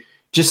competing,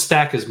 just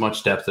stack as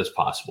much depth as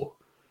possible.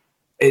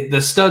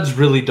 The studs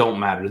really don't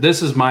matter.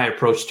 This is my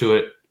approach to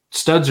it.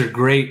 Studs are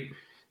great.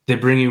 They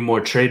bring you more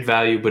trade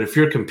value. But if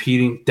you're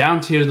competing, down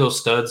tier those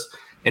studs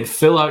and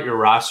fill out your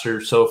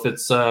roster. So if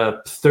it's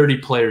 30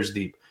 players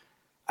deep,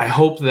 I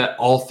hope that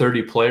all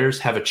 30 players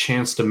have a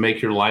chance to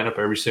make your lineup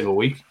every single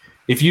week.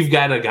 If you've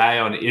got a guy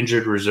on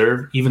injured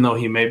reserve, even though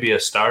he may be a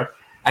star,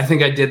 I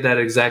think I did that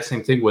exact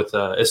same thing with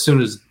as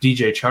soon as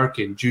DJ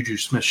Chark and Juju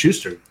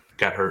Smith-Schuster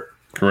got hurt.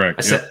 Correct.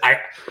 I said,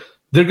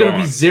 they're going to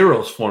be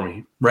zeros for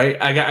me,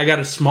 right? I got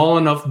a small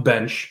enough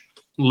bench.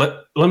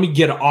 Let me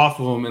get off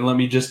of them and let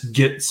me just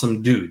get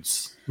some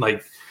dudes.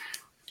 Like,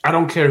 I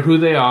don't care who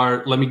they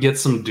are. Let me get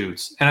some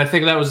dudes. And I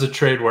think that was a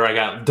trade where I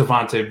got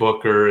Devontae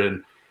Booker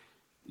and,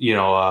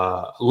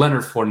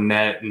 Leonard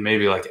Fournette and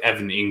maybe like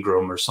Evan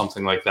Ingram or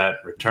something like that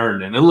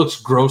returned. And it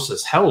looks gross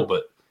as hell,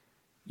 but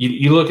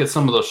you look at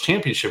some of those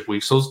championship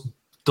weeks,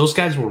 those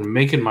guys were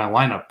making my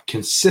lineup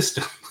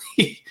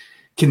consistently.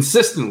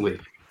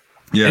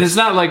 Yeah. And it's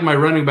not like my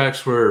running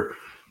backs were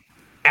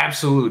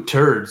absolute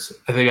turds.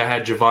 I think I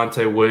had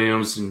Javonte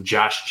Williams and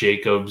Josh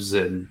Jacobs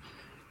and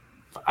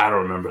I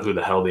don't remember who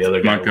the hell the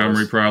other guy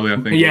Montgomery was. Probably, I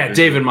think. Yeah,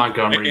 David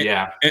Montgomery,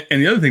 yeah.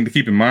 And the other thing to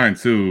keep in mind,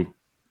 too,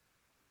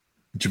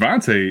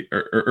 Javonte,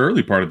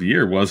 early part of the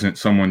year, wasn't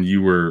someone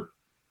you were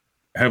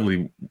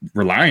heavily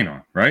relying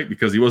on, right?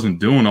 Because he wasn't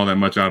doing all that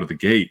much out of the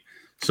gate.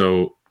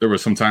 So there were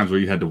some times where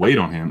you had to wait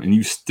on him and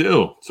you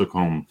still took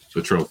home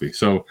the trophy.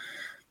 So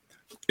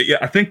yeah,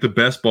 I think the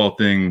best ball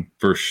thing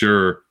for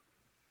sure,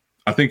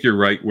 I think you're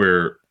right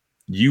where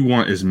you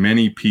want as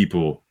many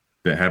people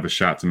that have a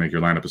shot to make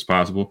your lineup as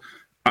possible.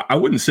 I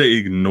wouldn't say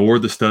ignore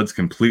the studs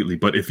completely,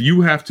 but if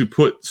you have to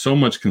put so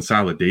much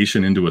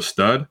consolidation into a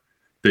stud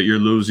that you're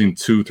losing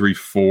 2, 3,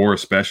 4,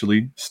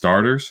 especially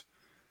starters,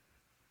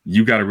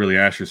 you got to really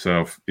ask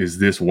yourself, is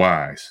this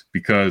wise?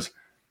 Because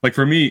like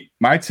for me,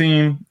 my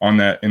team in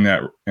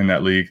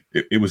that league,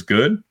 it was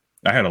good.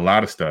 I had a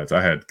lot of studs.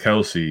 I had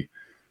Kelsey,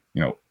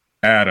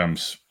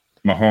 Adams,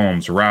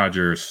 Mahomes,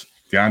 Rodgers,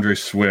 DeAndre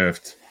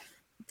Swift,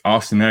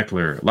 Austin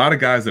Eckler, a lot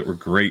of guys that were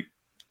great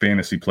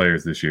fantasy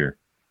players this year.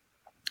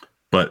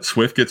 But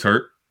Swift gets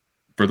hurt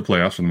for the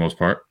playoffs for the most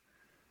part,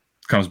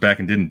 comes back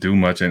and didn't do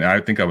much. And I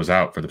think I was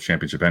out for the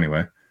championship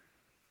anyway.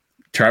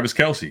 Travis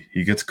Kelce,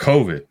 he gets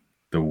COVID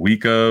the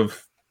week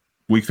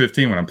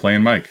 15 when I'm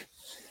playing Mike.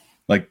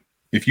 Like,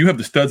 if you have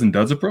the studs and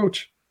duds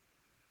approach,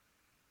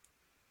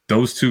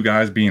 those two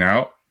guys being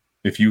out,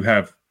 if you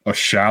have a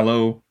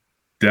shallow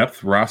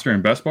depth roster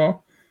in best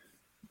ball,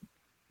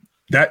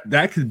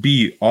 that could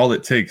be all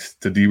it takes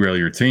to derail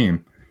your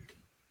team.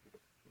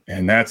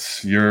 And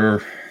that's I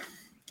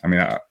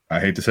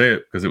hate to say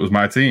it because it was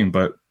my team,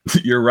 but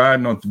you're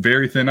riding on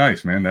very thin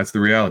ice, man. That's the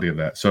reality of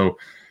that. So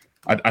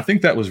I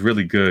think that was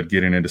really good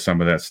getting into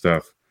some of that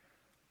stuff.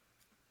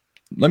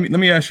 let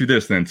me ask you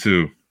this then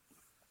too.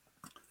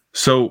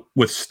 So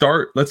with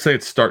let's say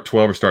it's start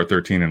 12 or start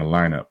 13 in a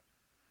lineup.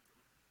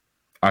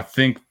 I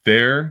think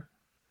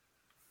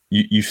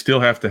you still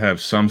have to have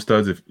some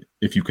studs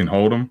if you can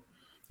hold them.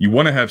 You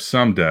want to have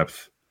some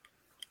depth.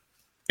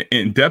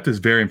 And depth is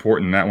very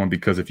important in that one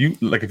because if you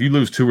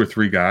lose 2 or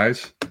 3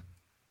 guys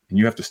and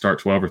you have to start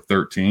 12 or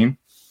 13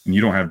 and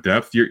you don't have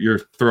depth, you're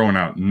throwing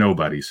out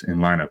nobodies in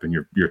lineup and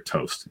you're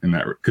toast in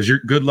that because you're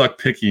good luck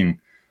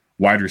picking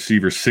wide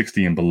receiver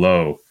 60 and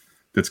below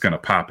that's going to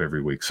pop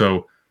every week.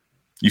 So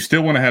you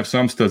still want to have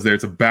some studs there.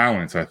 It's a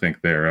balance, I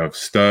think, there of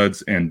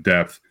studs and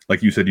depth.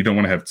 Like you said, you don't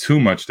want to have too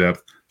much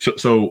depth.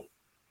 So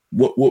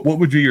what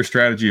would be your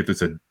strategy if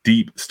it's a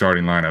deep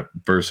starting lineup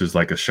versus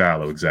like a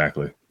shallow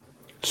exactly?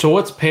 So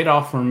what's paid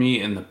off for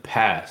me in the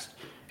past,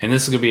 and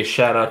this is going to be a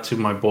shout out to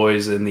my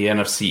boys in the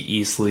NFC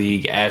East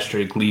League,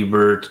 Astrid,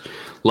 Liebert,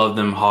 love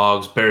them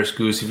Hogs, Bears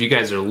Goose. If you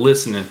guys are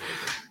listening,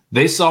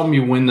 they saw me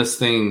win this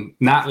thing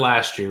not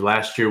last year.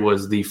 Last year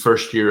was the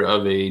first year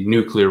of a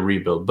nuclear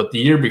rebuild, but the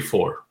year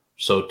before.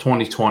 So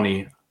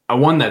 2020, I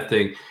won that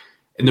thing.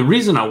 And the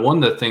reason I won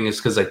that thing is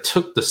because I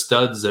took the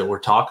studs that we're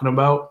talking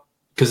about,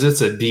 because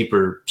it's a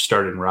deeper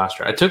starting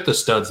roster. I took the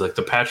studs like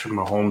the Patrick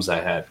Mahomes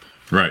I had.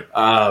 Right.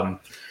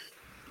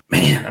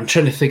 Man, I'm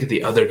trying to think of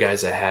the other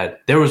guys I had.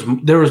 There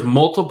was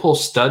multiple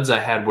studs I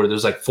had where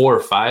there's like 4 or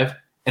 5,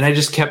 and I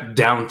just kept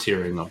down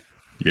tiering them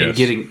and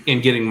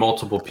getting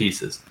multiple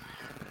pieces.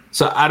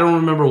 So I don't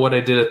remember what I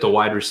did at the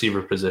wide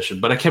receiver position,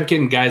 but I kept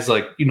getting guys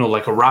like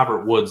a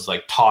Robert Woods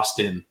like tossed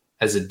in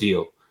as a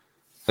deal.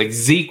 Like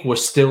Zeke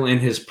was still in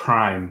his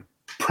prime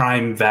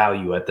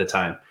value at the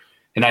time.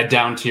 And I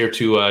down tier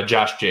to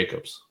Josh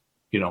Jacobs,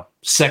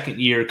 second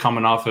year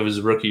coming off of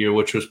his rookie year,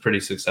 which was pretty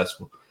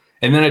successful.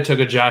 And then I took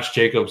a Josh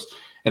Jacobs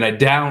and I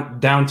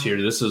down tier,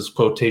 this is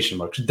quotation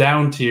marks,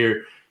 down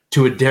tier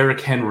to a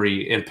Derrick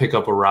Henry and pick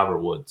up a Robert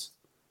Woods.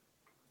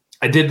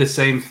 I did the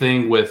same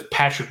thing with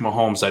Patrick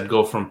Mahomes. I'd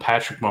go from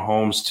Patrick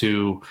Mahomes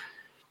to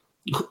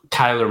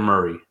Kyler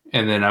Murray.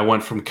 And then I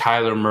went from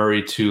Kyler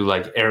Murray to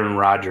like Aaron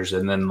Rodgers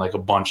and then like a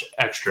bunch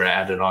extra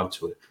added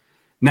onto it.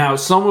 Now,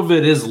 some of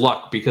it is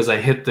luck because I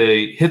hit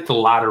the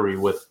lottery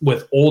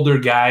with older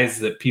guys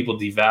that people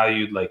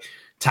devalued, like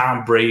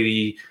Tom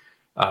Brady,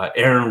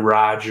 Aaron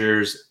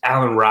Rodgers,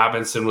 Allen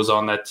Robinson was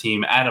on that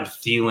team. Adam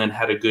Thielen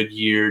had a good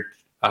year.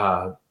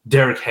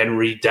 Derrick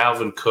Henry,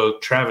 Dalvin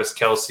Cook, Travis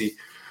Kelce.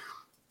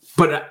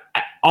 But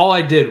all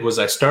I did was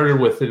I started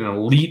with an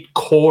elite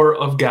core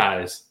of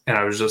guys, and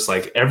I was just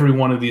like, every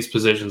one of these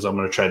positions I'm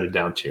going to try to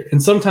down tier.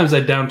 And sometimes I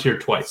down tier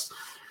twice.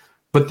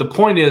 But the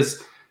point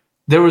is,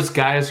 there was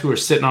guys who were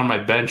sitting on my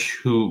bench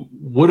who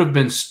would have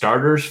been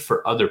starters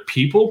for other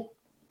people,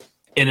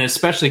 and it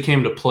especially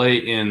came to play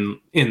in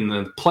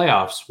the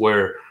playoffs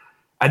where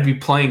I'd be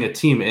playing a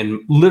team, and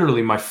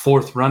literally my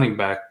 4th running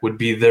back would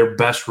be their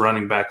best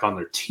running back on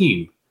their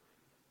team.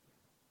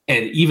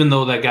 And even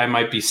though that guy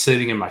might be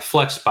sitting in my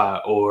flex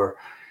spot or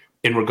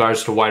in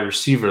regards to wide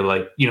receiver,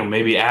 like,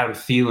 maybe Adam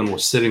Thielen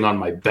was sitting on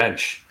my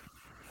bench,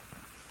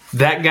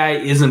 that guy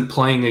isn't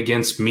playing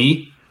against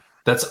me.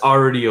 That's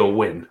already a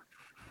win.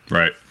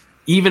 Right.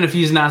 Even if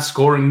he's not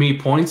scoring me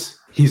points,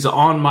 he's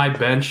on my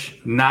bench,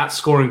 not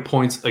scoring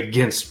points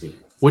against me,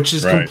 which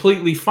is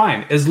completely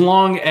fine. As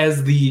long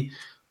as the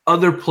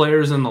other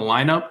players in the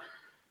lineup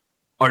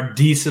are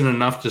decent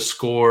enough to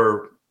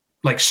score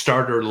like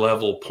starter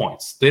level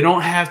points. They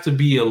don't have to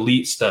be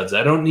elite studs.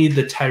 I don't need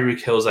the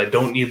Tyreek Hills. I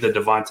don't need the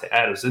Devontae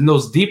Adams. In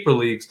those deeper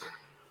leagues,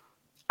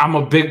 I'm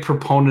a big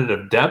proponent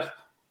of depth.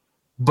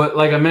 But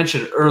like I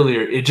mentioned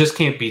earlier, it just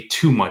can't be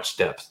too much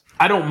depth.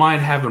 I don't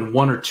mind having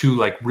 1 or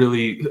 2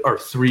 or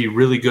 3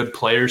 really good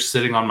players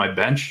sitting on my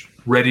bench,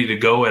 ready to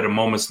go at a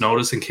moment's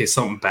notice in case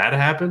something bad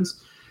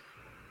happens.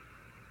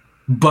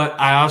 But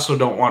I also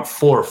don't want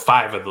 4 or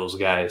 5 of those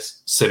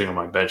guys sitting on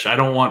my bench. I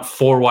don't want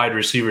 4 wide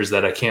receivers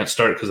that I can't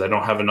start because I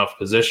don't have enough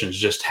positions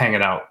just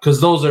hanging out,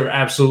 because those are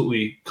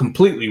absolutely,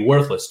 completely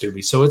worthless to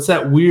me. So it's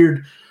that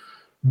weird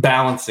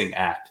balancing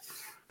act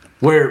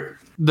where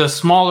the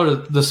smaller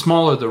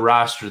the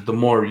roster,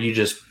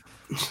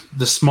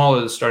 the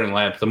smaller the starting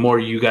lineup, the more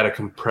you got to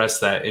compress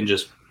that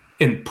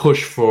and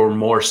push for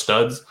more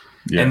studs,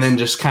 and then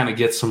just kind of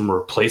get some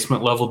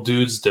replacement level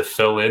dudes to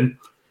fill in.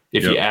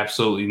 If you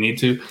absolutely need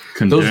to.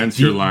 Condense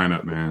your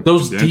lineup, man.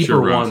 Those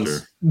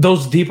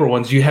deeper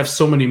ones, you have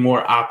so many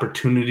more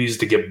opportunities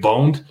to get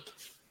boned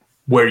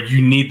where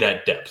you need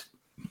that depth.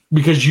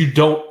 Because you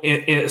don't,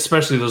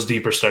 especially those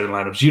deeper starting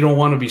lineups, you don't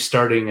want to be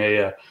starting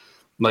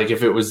like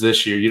if it was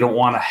this year, you don't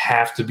want to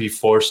have to be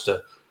forced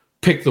to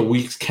pick the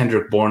weeks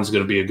Kendrick Bourne is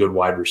going to be a good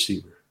wide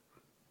receiver.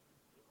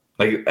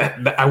 Like,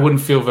 I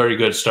wouldn't feel very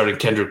good starting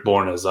Kendrick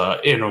Bourne as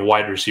in a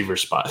wide receiver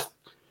spot.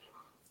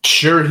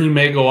 Sure, he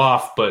may go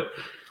off, but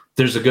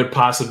there's a good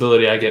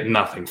possibility I get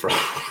nothing from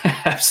him.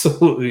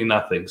 Absolutely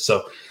nothing.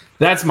 So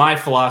that's my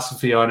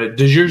philosophy on it.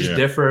 Does yours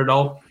differ at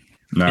all?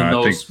 No,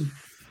 I think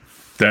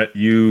that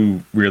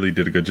you really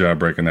did a good job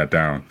breaking that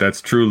down.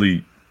 That's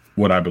truly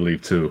what I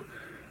believe too.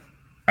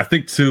 I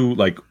think too,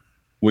 like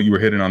what you were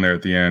hitting on there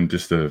at the end,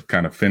 just to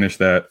kind of finish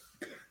that,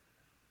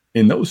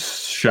 in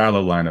those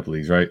shallow lineup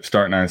leagues, right?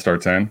 Start 9,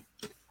 start 10.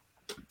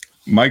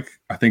 Mike,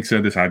 I think,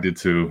 said this. I did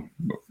too.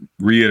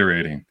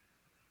 Reiterating,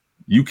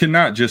 you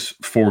cannot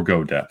just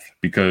forego depth,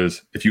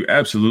 because if you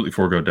absolutely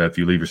forego depth,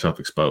 you leave yourself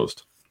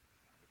exposed.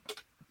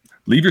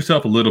 Leave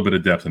yourself a little bit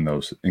of depth in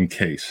those in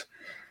case.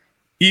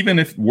 Even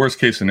if worst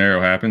case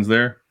scenario happens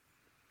there,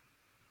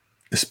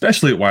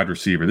 especially at wide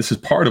receiver. This is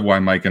part of why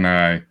Mike and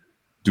I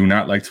do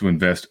not like to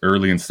invest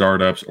early in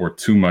startups or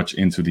too much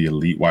into the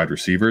elite wide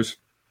receivers.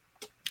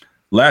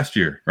 Last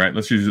year, right?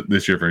 Let's use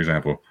this year, for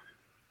example.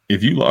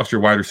 If you lost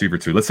your wide receiver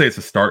 2, let's say it's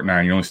a start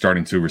 9, you're only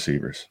starting 2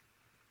 receivers.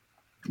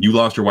 You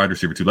lost your wide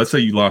receiver 2. Let's say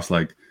you lost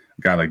like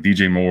a guy like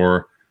DJ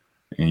Moore,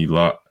 and you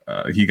lost,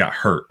 he got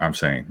hurt, I'm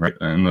saying, right?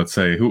 And let's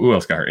say who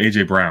else got hurt?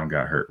 AJ Brown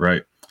got hurt,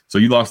 right? So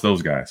you lost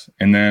those guys.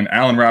 And then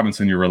Allen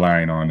Robinson you're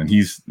relying on, and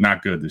he's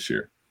not good this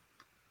year.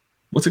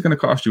 What's it going to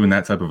cost you in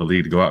that type of a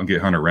league to go out and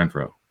get Hunter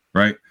Renfrow,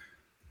 right?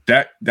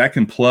 That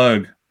can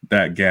plug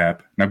that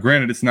gap. Now,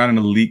 granted, it's not an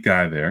elite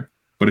guy there,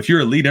 but if you're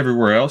elite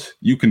everywhere else,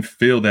 you can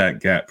fill that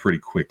gap pretty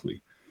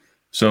quickly.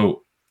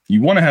 So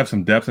you want to have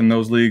some depth in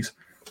those leagues,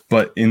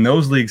 but in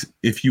those leagues,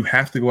 if you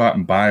have to go out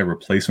and buy a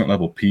replacement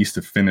level piece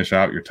to finish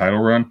out your title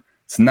run,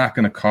 it's not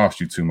going to cost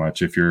you too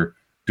much if you're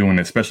doing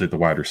it, especially at the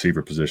wide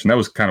receiver position. That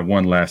was kind of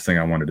one last thing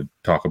I wanted to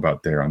talk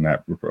about there on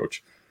that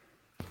approach.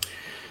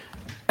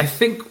 I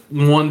think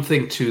one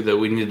thing, too, that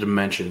we need to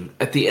mention,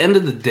 at the end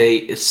of the day,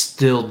 it's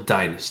still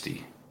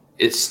Dynasty.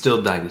 It's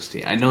still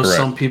Dynasty. I know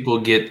some people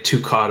get too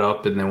caught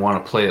up and they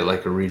want to play it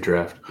like a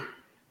redraft.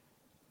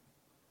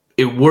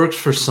 It works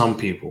for some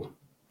people.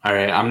 All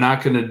right, I'm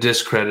not going to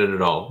discredit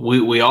it all.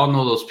 We all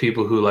know those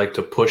people who like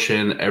to push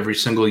in every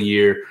single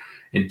year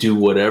and do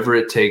whatever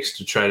it takes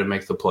to try to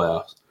make the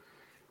playoffs.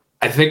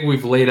 I think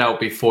we've laid out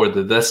before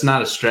that that's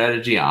not a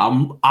strategy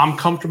I'm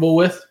comfortable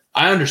with.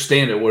 I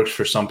understand it works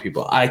for some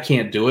people. I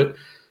can't do it.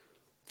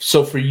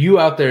 So for you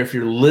out there, if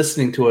you're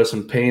listening to us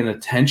and paying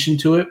attention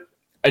to it,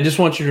 I just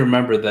want you to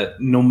remember that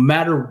no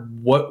matter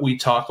what we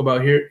talk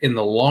about here, in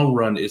the long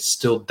run, it's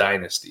still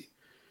Dynasty.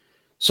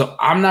 So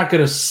I'm not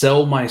going to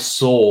sell my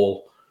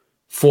soul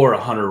for a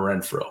Hunter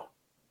Renfrow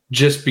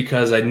just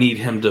because I need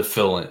him to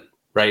fill in,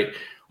 right?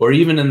 Or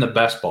even in the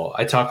best ball,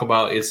 I talk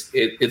about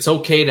it's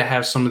okay to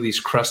have some of these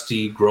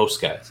crusty, gross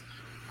guys.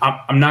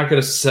 I'm not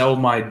going to sell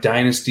my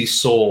Dynasty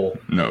soul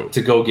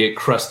to go get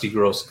crusty,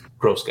 gross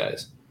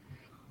guys.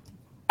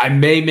 I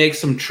may make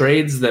some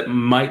trades that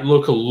might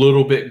look a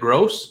little bit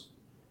gross.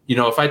 You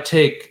know, if I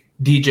take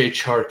DJ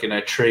Chark and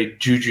I trade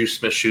Juju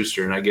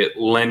Smith-Schuster and I get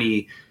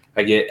Lenny,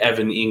 I get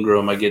Evan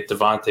Ingram, I get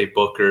Devontae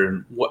Booker,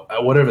 and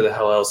whatever the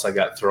hell else I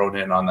got thrown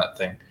in on that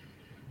thing.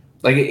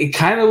 Like, it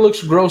kind of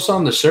looks gross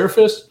on the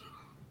surface,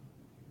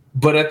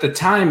 but at the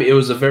time, it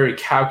was a very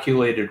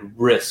calculated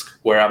risk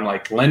where I'm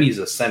like, Lenny's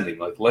ascending.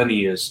 Like,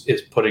 Lenny is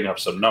putting up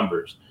some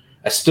numbers.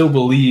 I still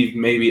believe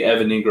maybe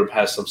Evan Ingram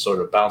has some sort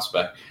of bounce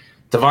back.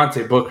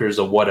 Devontae Booker is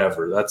a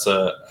whatever. That's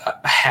a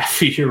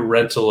half-year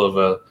rental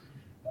of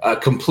a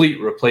complete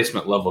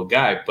replacement level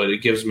guy, but it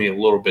gives me a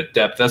little bit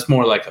depth. That's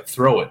more like a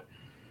throw-in.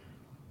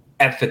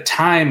 At the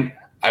time,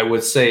 I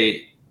would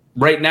say,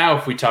 right now,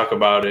 if we talk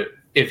about it,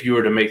 if you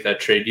were to make that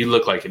trade, you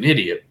look like an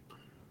idiot.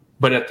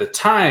 But at the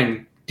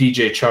time,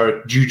 DJ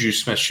Chark, Juju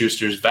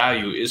Smith-Schuster's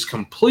value is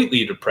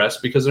completely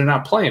depressed because they're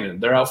not playing it.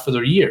 They're out for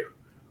the year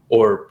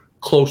or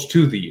close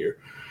to the year.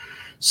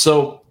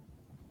 So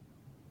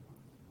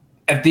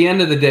at the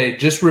end of the day,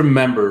 just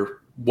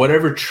remember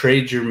whatever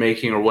trades you're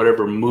making or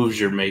whatever moves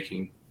you're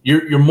making,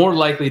 you're more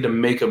likely to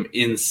make them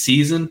in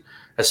season,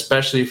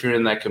 especially if you're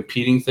in that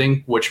competing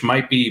thing, which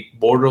might be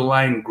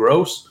borderline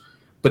gross,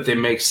 but they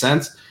make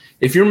sense.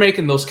 If you're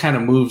making those kind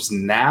of moves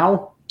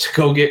now to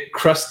go get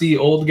crusty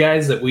old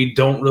guys that we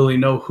don't really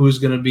know who's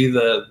going to be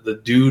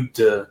the dude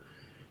to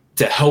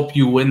help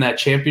you win that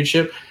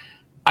championship,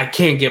 I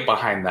can't get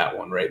behind that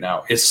one right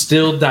now. It's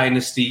still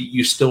Dynasty.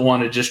 You still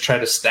want to just try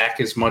to stack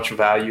as much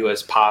value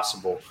as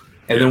possible.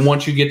 And then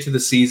once you get to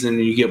the season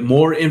and you get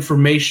more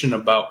information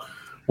about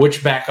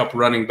which backup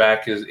running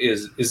back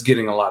is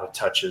getting a lot of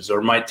touches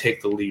or might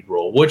take the lead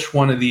role, which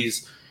one of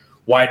these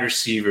wide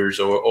receivers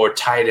or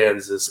tight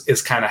ends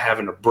is kind of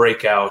having a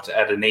breakout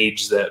at an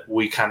age that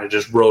we kind of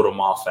just wrote them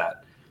off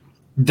at.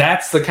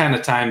 That's the kind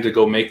of time to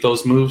go make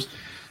those moves.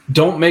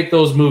 Don't make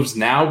those moves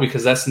now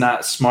because that's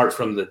not smart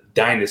from the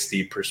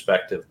Dynasty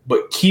perspective,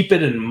 but keep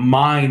it in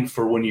mind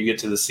for when you get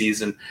to the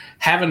season.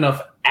 Have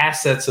enough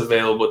assets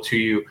available to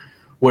you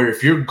where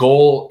if your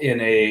goal in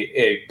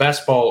a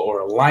best ball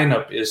or a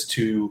lineup is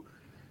to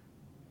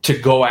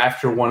go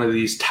after one of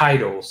these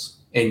titles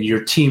and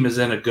your team is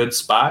in a good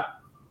spot,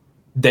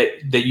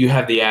 that you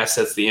have the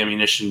assets, the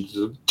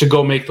ammunition to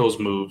go make those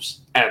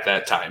moves at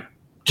that time.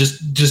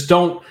 Just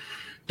don't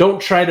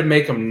try to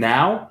make them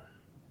now.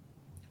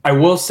 I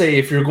will say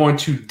if you're going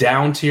to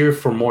down tier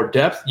for more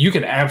depth, you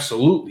can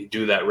absolutely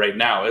do that right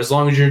now as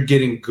long as you're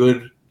getting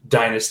good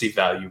Dynasty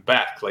value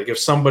back. Like if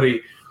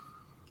somebody –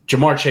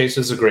 Jamar Chase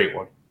is a great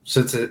one.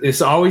 Since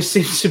it always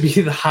seems to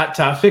be the hot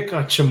topic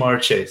on Jamar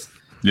Chase.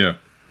 Yeah.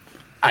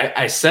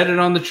 I said it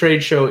on the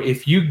trade show.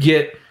 If you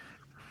get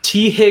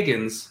T.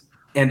 Higgins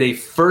and a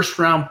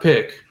first-round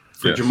pick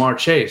for Jamar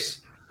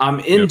Chase, I'm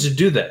in to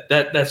do that.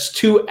 That's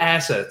 2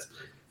 assets.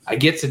 I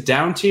get to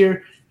down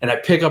tier, and I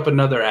pick up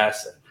another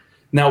asset.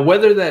 Now,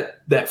 whether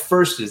that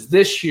first is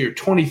this year,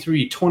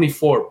 23,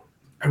 24,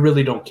 I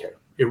really don't care.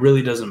 It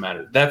really doesn't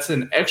matter. That's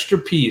an extra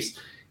piece.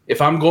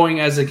 If I'm going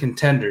as a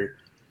contender,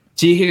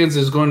 T. Higgins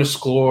is going to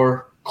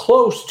score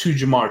close to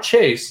Jamar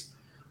Chase.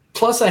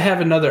 Plus, I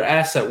have another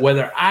asset.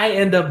 Whether I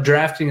end up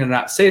drafting or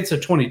not, say it's a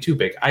 22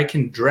 pick, I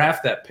can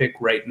draft that pick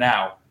right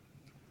now,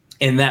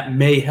 and that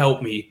may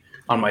help me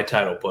on my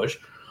title push.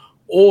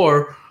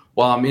 Or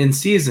while I'm in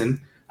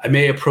season, I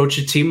may approach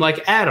a team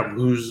like Adam,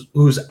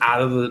 who's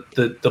out of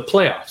the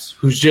playoffs,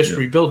 who's just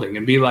rebuilding,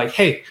 and be like,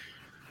 hey,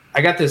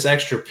 I got this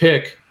extra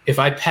pick. If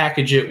I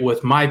package it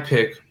with my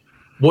pick,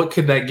 what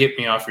could that get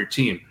me off your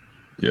team?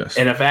 Yes.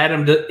 And if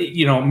Adam,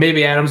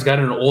 maybe Adam's got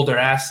an older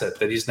asset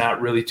that he's not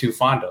really too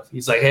fond of.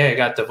 He's like, hey, I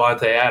got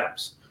Devontae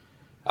Adams.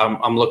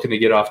 I'm looking to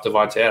get off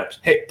Devontae Adams.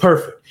 Hey,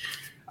 perfect.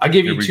 I'll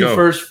give you 2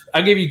 firsts.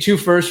 I'll give you 2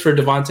 firsts for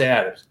Devontae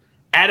Adams.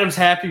 Adam's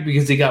happy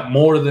because he got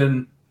more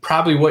than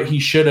probably what he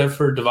should have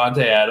for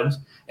Devontae Adams,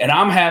 and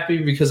I'm happy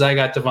because I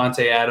got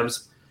Devontae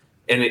Adams.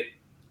 And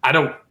I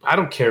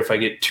don't care if I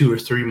get 2 or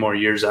 3 more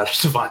years out of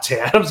Devontae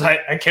Adams.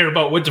 I care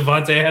about what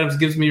Devontae Adams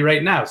gives me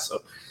right now.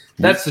 So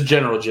that's the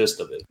general gist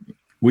of it.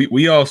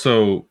 We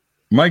also,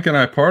 Mike and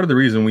I, part of the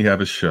reason we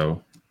have a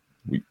show,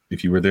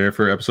 if you were there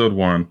for episode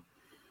 1,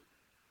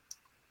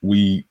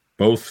 we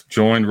both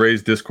joined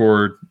Ray's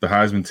Discord, the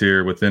Heisman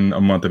tier, within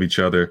a month of each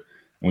other.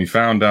 And we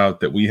found out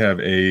that we have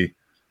a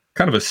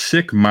kind of a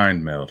sick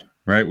mind meld,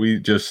 right? We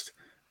just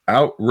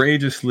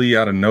outrageously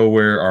out of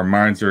nowhere, our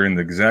minds are in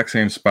the exact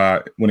same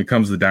spot when it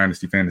comes to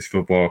Dynasty Fantasy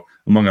Football,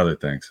 among other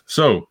things.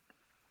 So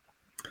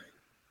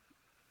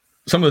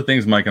some of the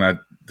things Mike and I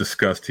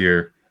discussed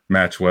here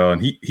match well.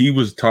 And he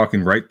was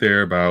talking right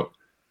there about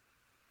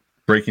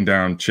breaking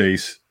down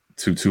Chase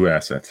to 2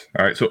 assets.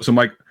 All right. So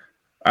Mike,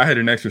 I had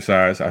an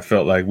exercise I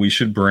felt like we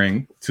should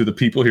bring to the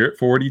people here at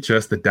 40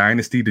 Chess, the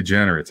Dynasty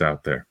degenerates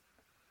out there.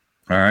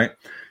 All right.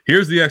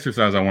 Here's the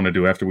exercise I want to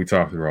do after we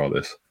talk through all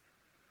this.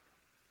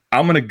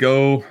 I'm going to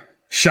go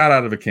shot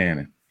out of a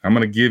cannon. I'm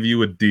going to give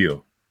you a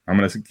deal. I'm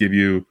going to give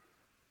you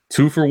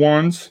 2 for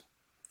 1s,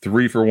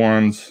 3 for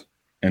 1s,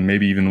 and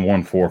maybe even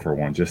 1 4 for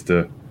 1, just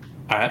to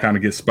kind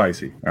of get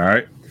spicy. All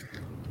right.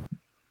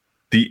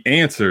 The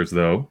answers,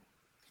 though,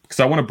 because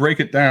I want to break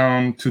it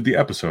down to the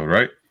episode,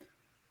 right?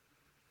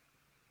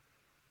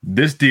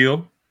 This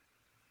deal,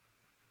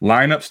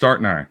 lineup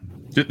start 9.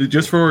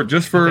 Just for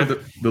the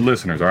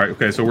listeners, all right?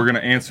 Okay, so we're going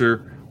to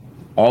answer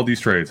all these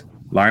trades.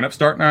 Lineup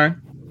start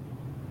 9,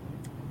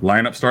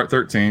 lineup start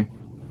 13,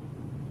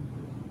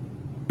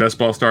 best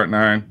ball start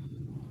 9,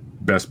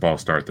 best ball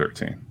start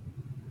 13.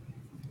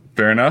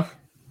 Fair enough?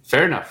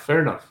 Fair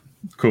enough.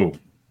 Cool.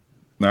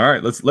 All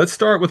right, let's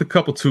start with a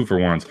couple 2 for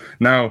 1s.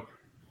 Now,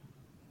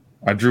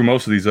 I drew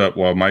most of these up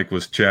while Mike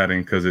was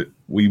chatting because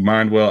we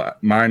mind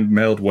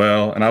meld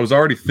well, and I was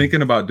already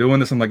thinking about doing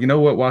this. I'm like, you know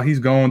what? While he's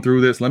going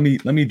through this, let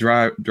me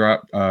draw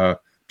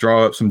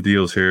up some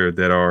deals here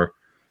that are.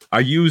 I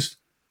used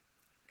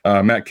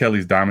Matt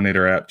Kelly's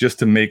Dominator app just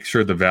to make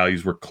sure the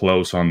values were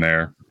close on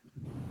there.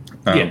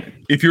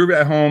 If you're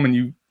at home and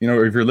you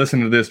know, if you're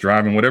listening to this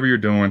driving, whatever you're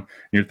doing, and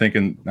you're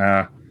thinking,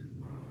 have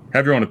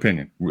your own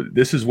opinion.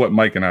 This is what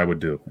Mike and I would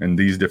do in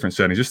these different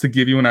settings, just to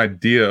give you an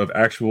idea of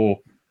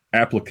actual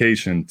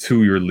application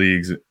to your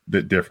leagues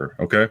that differ.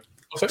 Okay.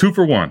 2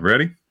 for 1.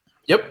 Ready?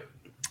 Yep.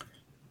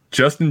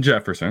 Justin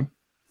Jefferson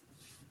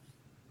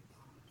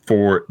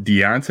for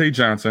Deontay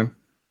Johnson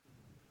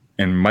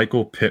and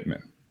Michael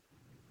Pittman.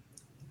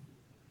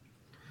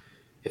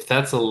 If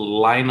that's a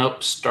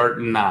lineup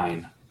start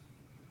 9,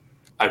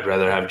 I'd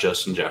rather have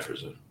Justin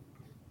Jefferson.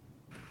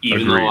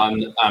 Even though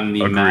I'm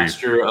the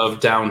master of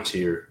down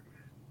tier,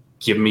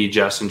 give me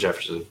Justin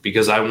Jefferson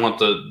because I want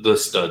the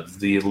studs,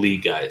 the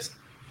elite guys.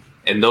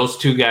 And those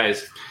 2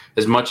 guys,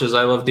 as much as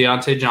I love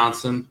Deontay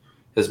Johnson,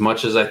 as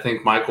much as I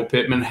think Michael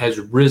Pittman has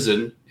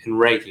risen in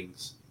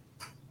rankings,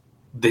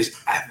 they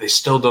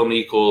still don't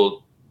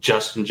equal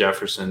Justin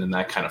Jefferson in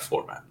that kind of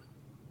format.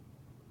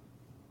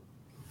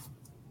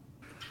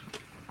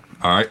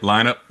 All right,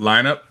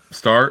 lineup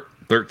start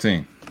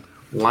 13.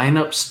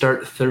 Lineup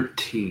start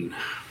 13.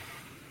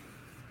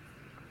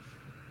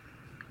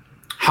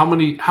 How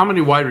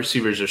many wide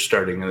receivers are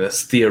starting in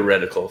this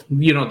theoretical?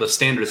 You know, the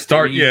standard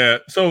start. 3. Yeah.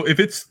 So if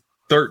it's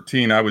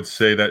 13, I would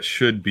say that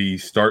should be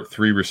start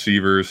 3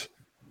 receivers,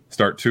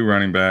 start 2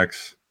 running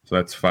backs. So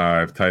that's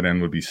 5. Tight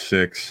end would be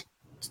 6.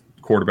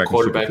 Quarterback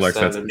and super flex,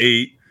 7. That's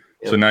 8.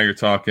 Yep. So now you're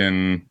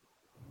talking,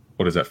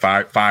 what is that?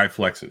 5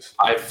 flexes.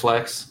 5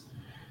 flex,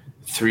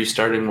 3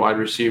 starting wide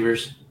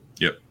receivers.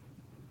 Yep.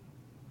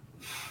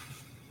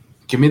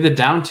 Give me the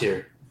down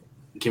tier.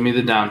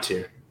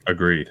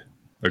 Agreed.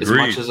 As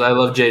much as I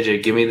love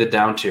JJ, give me the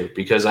down tier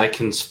because I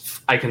can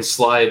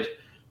slide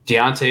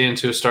Deontay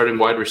into a starting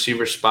wide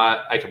receiver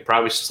spot. I could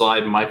probably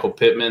slide Michael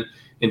Pittman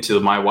into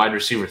my wide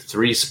receiver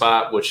 3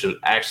 spot, which would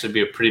actually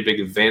be a pretty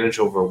big advantage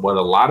over what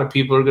a lot of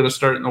people are going to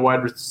start in the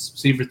wide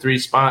receiver 3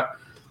 spot.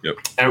 Yep.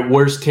 At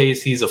worst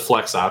case, he's a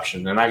flex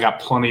option, and I got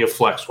plenty of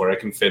flex where I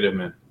can fit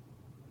him in.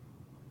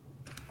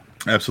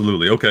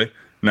 Absolutely. Okay.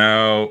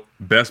 Now,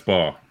 best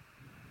ball,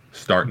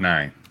 start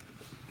 9.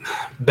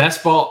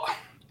 Best ball,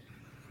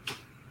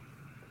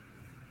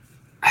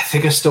 I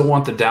think I still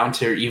want the down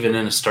tier even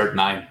in a start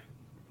 9.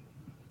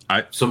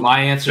 So my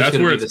answer is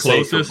going to be the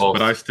same for both.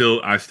 But I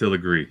still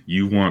agree.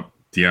 You want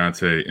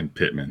Deontay and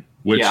Pittman.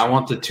 I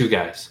want the 2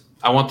 guys.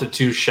 I want the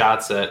 2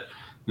 shots at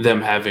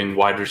them having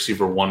wide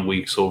receiver 1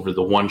 weeks over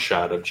the 1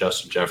 shot of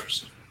Justin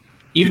Jefferson.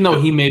 Even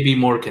though he may be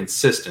more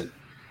consistent,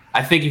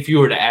 I think if you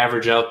were to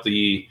average out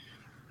the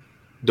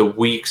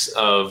weeks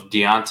of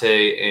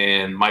Deontay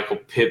and Michael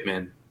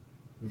Pittman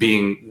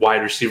being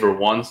wide receiver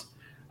 1s,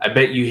 I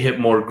bet you hit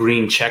more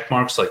green check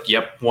marks like,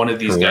 yep, one of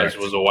these guys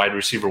was a wide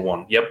receiver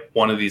 1. Yep,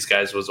 one of these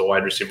guys was a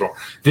wide receiver 1.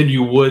 Than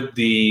you would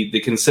the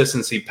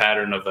consistency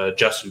pattern of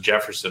Justin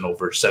Jefferson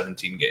over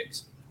 17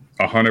 games.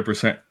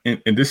 100%.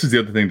 And this is the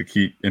other thing to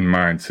keep in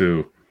mind,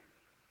 too.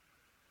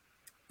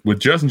 With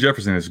Justin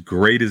Jefferson, as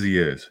great as he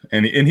is,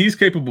 and he's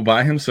capable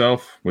by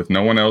himself with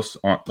no one else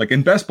on. Like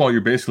in best ball,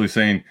 you're basically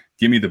saying,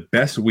 give me the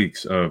best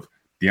weeks of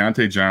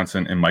Deontay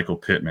Johnson and Michael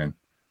Pittman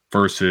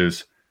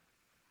versus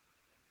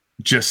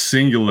just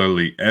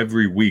singularly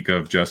every week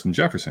of Justin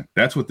Jefferson.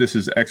 That's what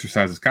this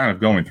exercise is kind of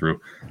going through.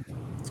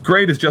 As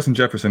great as Justin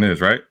Jefferson is,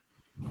 right?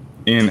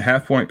 In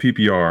half-point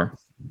PPR,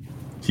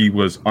 he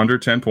was under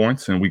 10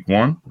 points in week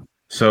 1.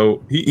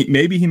 So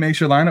maybe he makes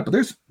your lineup, but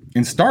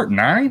in start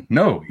 9,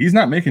 no, he's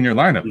not making your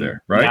lineup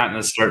there, right? Not in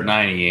the start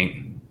 9, he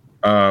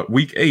ain't.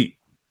 Week 8,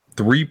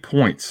 3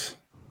 points.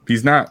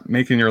 He's not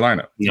making your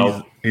lineup.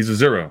 Nope. He's a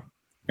 0.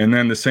 And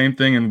then the same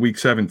thing in week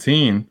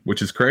 17,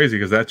 which is crazy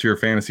because that's your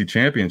fantasy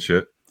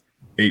championship,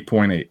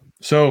 8.8.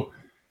 So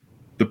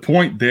the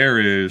point there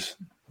is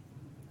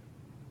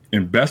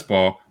in best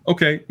ball,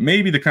 okay,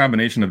 maybe the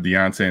combination of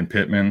Deontay and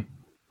Pittman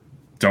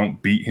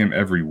don't beat him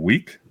every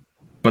week,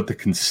 but the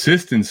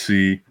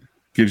consistency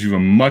gives you a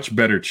much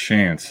better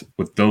chance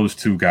with those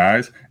 2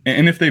 guys.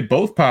 And if they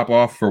both pop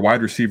off for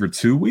wide receiver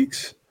 2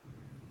 weeks,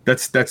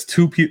 that's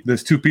 2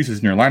 pieces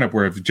in your lineup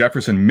where if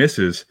Jefferson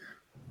misses,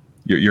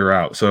 you're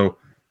out. So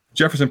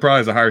Jefferson probably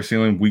has a higher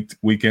ceiling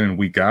week in and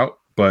week out,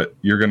 but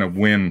you're going to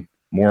win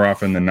more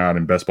often than not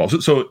in best ball.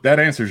 So that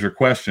answers your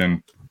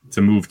question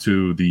to move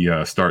to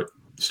the start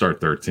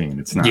 13.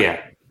 It's not.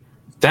 Yeah.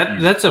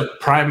 That's a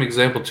prime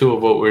example too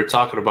of what we were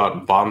talking about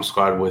in Bomb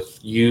Squad with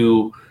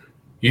your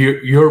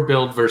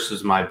build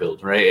versus my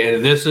build, right?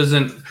 And this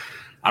isn't.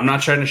 I'm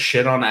not trying to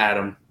shit on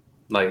Adam,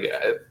 like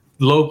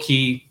low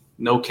key,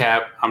 no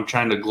cap. I'm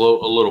trying to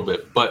gloat a little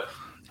bit, but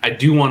I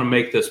do want to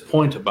make this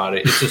point about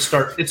it.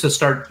 It's a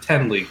start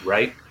 10 league,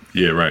 right?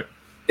 Yeah, right.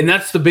 And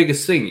that's the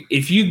biggest thing.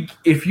 If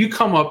you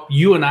come up,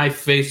 you and I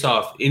face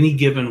off any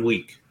given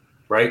week,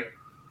 right?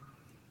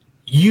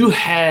 You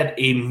had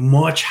a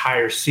much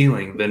higher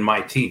ceiling than my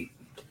team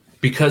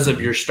because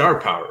of your star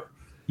power.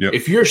 Yep.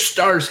 If your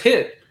stars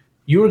hit,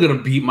 you were going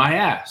to beat my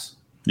ass.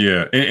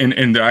 Yeah,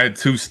 and I had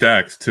 2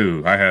 stacks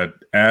too. I had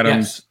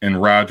Adams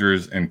and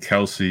Rodgers and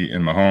Kelsey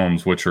and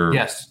Mahomes, which are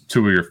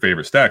 2 of your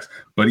favorite stacks.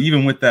 But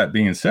even with that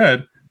being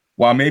said,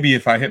 while maybe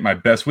if I hit my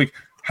best week,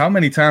 how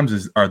many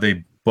times are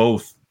they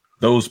both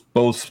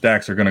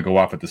stacks are going to go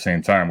off at the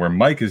same time? Where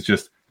Mike is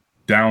just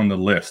down the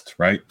list,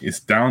 right?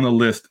 It's down the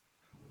list.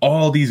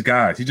 All these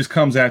guys, he just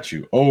comes at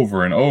you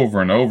over and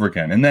over and over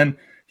again. And then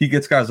he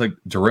gets guys like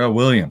Darrell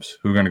Williams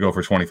who are going to go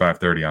for 25,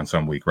 30 on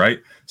some week, right?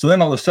 So then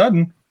all of a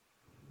sudden,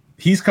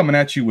 he's coming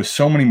at you with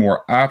so many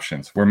more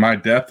options where my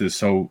depth is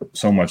so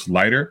much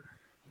lighter.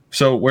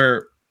 So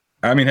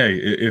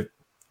hey,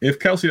 if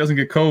Kelsey doesn't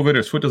get COVID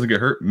or Swift doesn't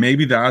get hurt,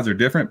 maybe the odds are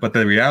different. But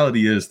the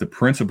reality is the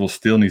principle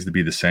still needs to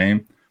be the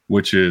same,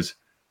 which is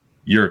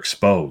you're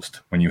exposed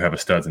when you have a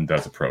studs and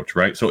duds approach,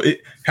 right? So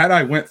had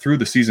I went through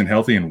the season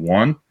healthy and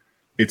won,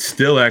 it's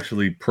still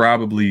actually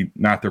probably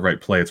not the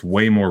right play. It's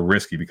way more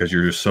risky because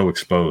you're just so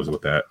exposed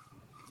with that.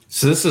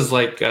 So this is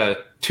like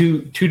two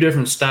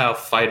different style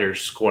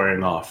fighters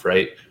squaring off,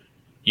 right?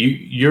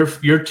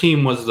 Your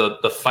team was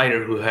the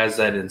fighter who has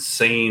that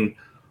insane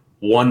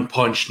one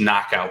punch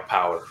knockout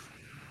power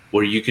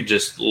where you could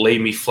just lay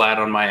me flat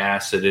on my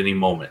ass at any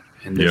moment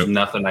and there's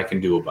nothing I can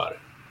do about it.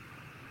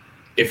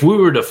 If we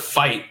were to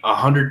fight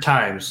 100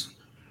 times,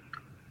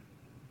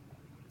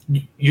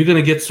 you're going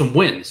to get some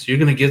wins. You're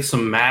going to get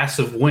some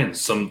massive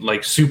wins, some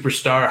like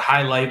superstar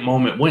highlight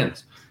moment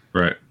wins.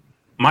 Right.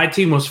 My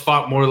team was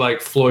fought more like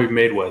Floyd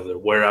Mayweather,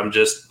 where I'm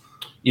just,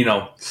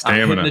 stamina.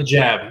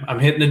 I'm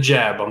hitting the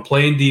jab. I'm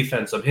playing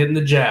defense. I'm hitting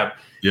the jab.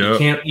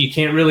 Yep. You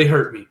can't really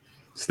hurt me.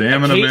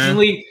 Stamina,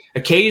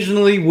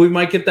 Occasionally we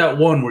might get that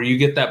one where you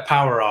get that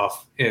power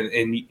off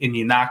and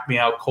you knock me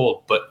out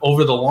cold. But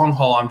over the long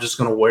haul, I'm just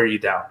going to wear you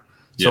down.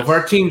 So if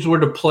our teams were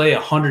to play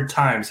 100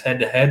 times head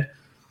to head,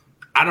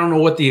 I don't know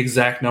what the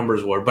exact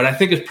numbers were, but I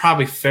think it's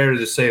probably fair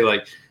to say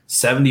like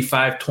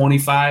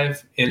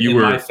 75-25 in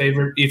my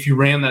favor. If you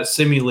ran that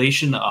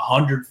simulation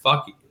 100,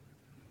 fuck you.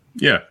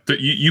 Yeah,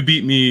 you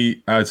beat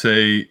me. I'd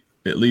say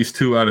at least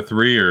 2 out of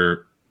 3,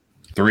 or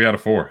 3 out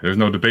of 4. There's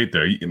no debate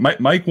there.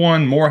 Mike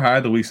won more high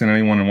the weeks than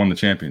anyone and won the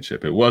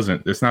championship.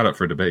 It's not up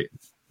for debate.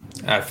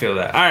 I feel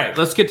that. All right,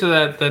 let's get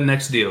to the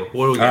next deal.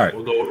 What do we got? All right.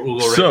 We'll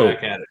go right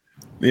back at it.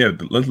 Yeah,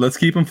 let's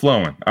keep them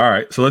flowing. All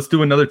right, so let's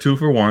do another 2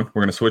 for 1.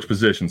 We're going to switch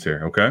positions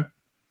here, okay?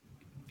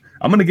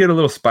 I'm going to get a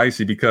little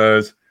spicy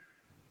because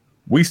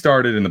we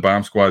started in the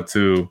Bomb Squad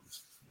 2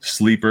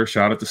 Sleeper.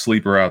 Shout out to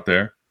Sleeper out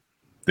there.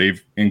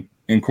 They've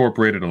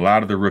incorporated a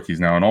lot of the rookies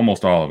now, and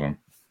almost all of them.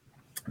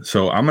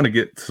 So I'm going to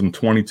get some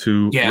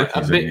 22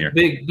 rookies in here.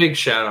 Big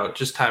shout out.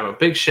 Just time out.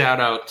 Big shout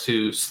out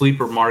to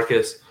Sleeper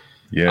Marcus.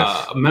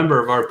 Yes. A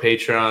member of our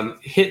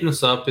Patreon, hitting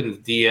us up in the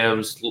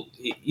DMs,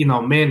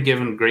 man,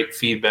 giving great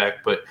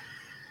feedback, but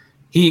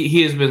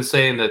he has been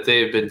saying that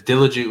they have been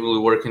diligently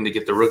working to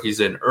get the rookies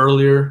in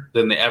earlier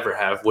than they ever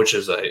have, which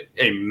is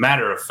a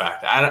matter of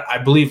fact. I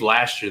believe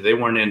last year they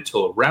weren't in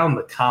until around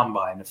the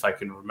combine, if I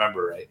can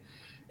remember right.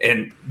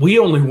 And we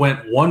only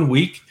went 1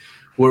 week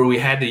where we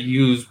had to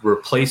use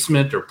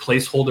replacement or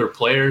placeholder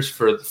players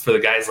for the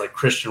guys like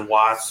Christian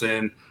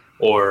Watson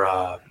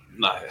or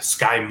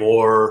Sky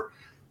Moore.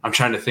 I'm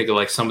trying to think of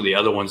like some of the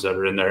other ones that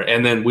are in there.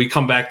 And then we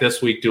come back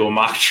this week, do a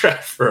mock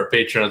draft for our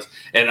patrons,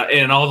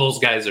 and all those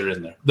guys are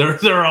in there.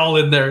 They're all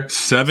in there.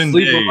 7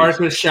 Sleeper days.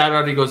 Marcus, shout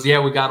out. He goes, yeah,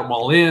 we got them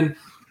all in.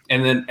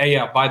 And then,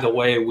 by the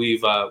way,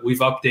 we've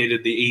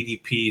updated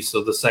the ADP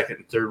so the second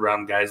and third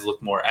round guys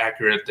look more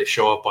accurate. They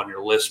show up on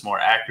your list more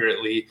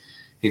accurately.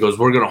 He goes,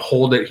 we're going to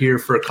hold it here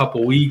for a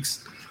couple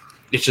weeks.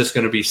 It's just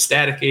going to be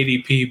static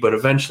ADP, but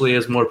eventually,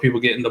 as more people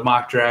get into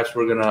mock drafts,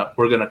 we're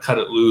gonna cut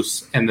it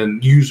loose, and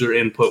then user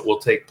input will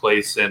take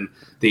place, and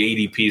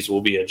the ADPs will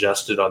be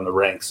adjusted on the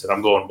ranks. And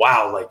I'm going,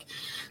 wow, like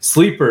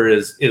Sleeper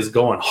is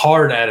going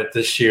hard at it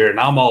this year, and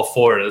I'm all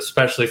for it,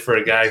 especially for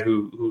a guy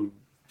who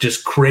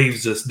just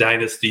craves this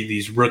dynasty,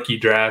 these rookie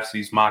drafts,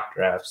 these mock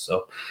drafts.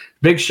 So,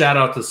 big shout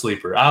out to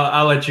Sleeper.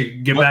 I'll let you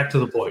get back to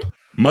the point.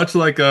 Much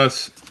like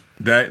us,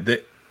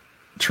 that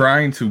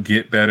trying to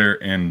get better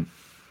and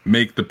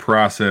make the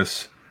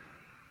process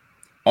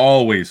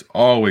always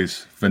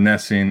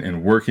finessing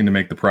and working to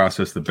make the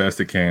process the best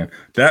it can.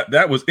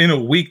 That was in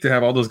a week to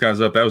have all those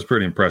guys up. That was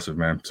pretty impressive,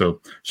 man. So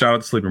shout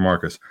out to Sleeper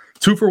Marcus.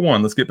 2 for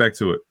 1. Let's get back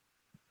to it.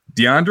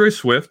 DeAndre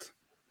Swift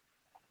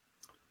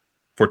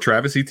for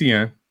Travis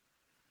Etienne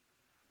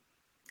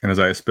and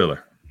Isaiah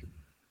Spiller.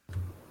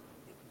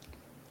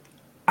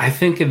 I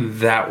think in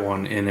that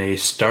one, in a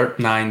start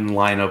 9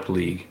 lineup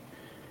league,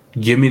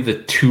 give me the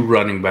 2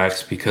 running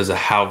backs because of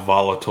how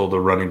volatile the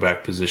running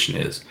back position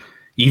is.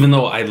 Even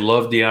though I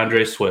love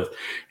DeAndre Swift,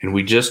 and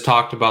we just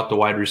talked about the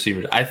wide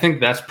receivers, I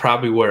think that's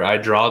probably where I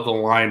draw the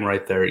line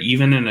right there,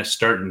 even in a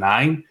start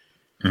 9,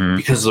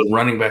 because the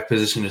running back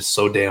position is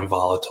so damn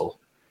volatile.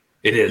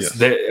 It is.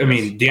 Yes. I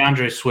mean,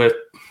 DeAndre Swift,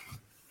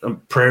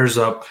 prayers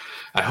up,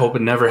 I hope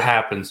it never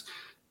happens,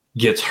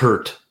 gets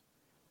hurt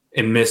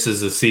and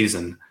misses the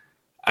season.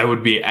 I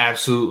would be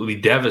absolutely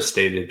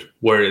devastated,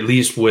 where at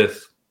least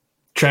with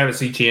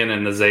Travis Etienne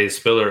and Isaiah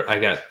Spiller, I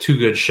got 2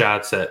 good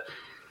shots at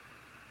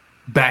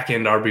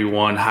back-end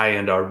RB1,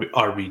 high-end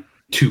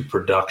RB2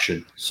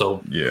 production.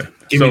 So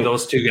give me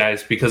those 2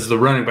 guys because the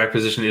running back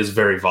position is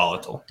very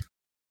volatile.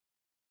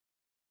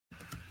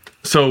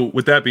 So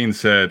with that being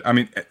said, I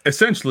mean,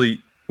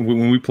 essentially,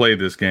 when we play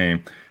this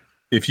game,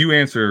 if you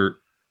answer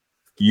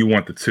you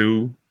want the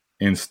 2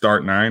 in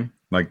start 9,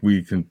 like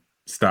we can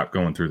stop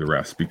going through the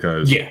rest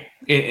because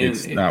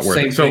it's not worth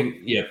it. So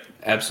yeah,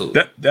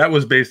 absolutely. That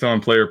was based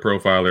on Player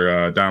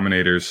Profiler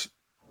Dominator's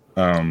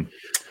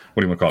what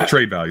do you want to call it?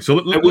 Trade value. So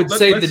I would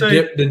say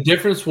the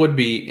difference would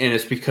be, and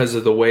it's because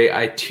of the way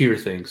I tier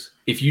things.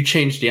 If you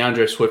change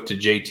DeAndre Swift to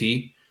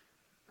JT,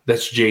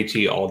 that's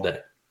JT all day.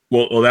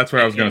 Well, that's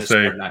what I was going to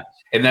say.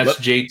 And that's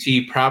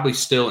JT probably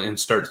still in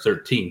start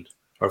 13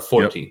 or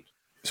 14. Yep.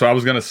 So I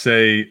was going to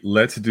say,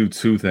 let's do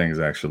 2 things,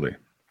 actually.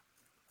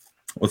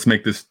 Let's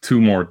make this 2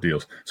 more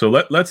deals. So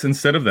let's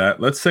instead of that,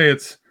 let's say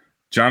it's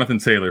Jonathan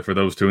Taylor for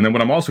those 2. And then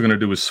what I'm also going to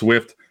do is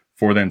Swift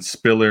for then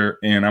Spiller,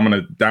 and I'm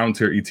going to down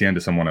tier ETN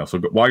to someone else. So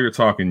while you're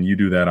talking, you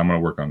do that. I'm going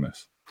to work on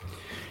this.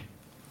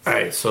 All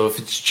right. So if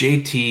it's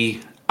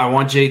JT, I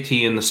want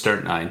JT in the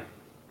start 9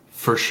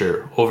 for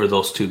sure over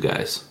those 2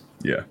 guys.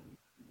 Yeah.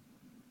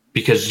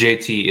 Because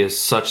JT is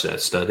such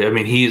that stud. I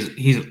mean, he's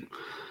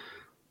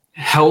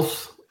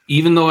health,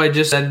 even though I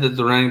just said that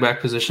the running back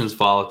position is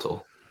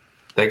volatile,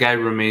 that guy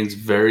remains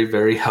very,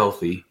 very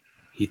healthy.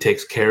 He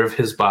takes care of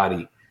his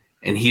body,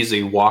 and he's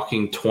a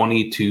walking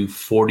 20 to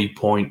 40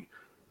 point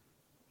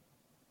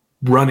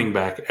running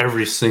back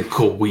every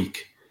single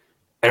week,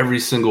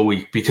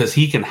 because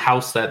he can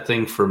house that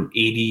thing from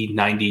 80,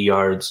 90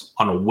 yards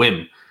on a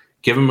whim.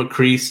 Give him a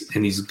crease,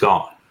 and he's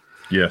gone.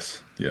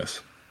 Yes.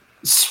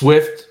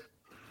 Swift,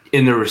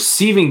 in the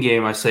receiving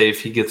game, I say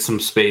if he gets some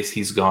space,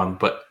 he's gone.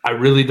 But I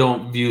really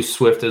don't view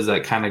Swift as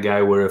that kind of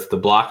guy where if the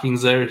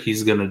blocking's there,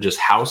 he's going to just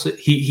house it.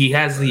 He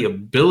has the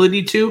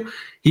ability to.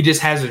 He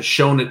just hasn't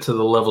shown it to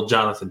the level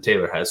Jonathan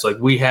Taylor has. Like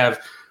we have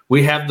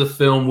the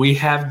film, we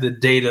have the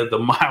data, the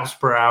miles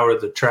per hour,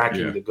 the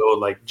tracking to go.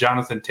 Like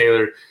Jonathan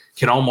Taylor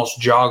can almost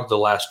jog the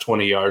last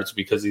 20 yards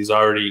because he's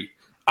already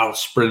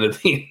out-sprinted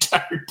the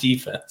entire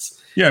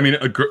defense. Yeah, I mean,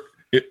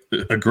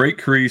 a great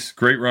crease,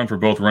 great run for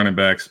both running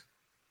backs.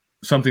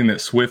 Something that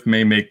Swift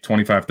may make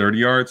 25, 30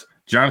 yards.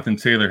 Jonathan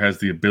Taylor has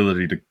the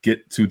ability to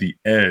get to the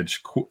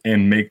edge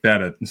and make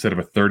that instead of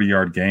a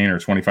 30-yard gain or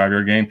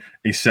 25-yard gain,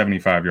 a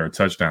 75-yard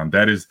touchdown.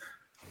 That is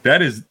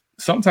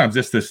sometimes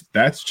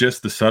that's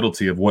just the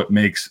subtlety of what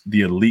makes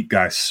the elite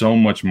guy so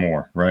much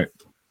more, right?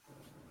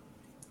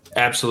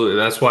 Absolutely.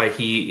 That's why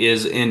he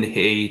is in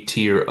a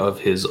tier of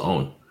his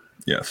own.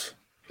 Yes.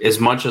 As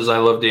much as I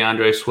love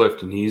DeAndre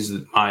Swift and he's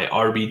my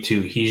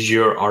RB2, he's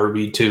your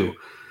RB2.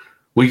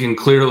 We can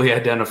clearly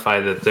identify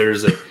that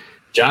there's a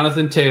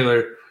Jonathan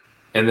Taylor,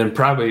 and then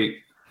probably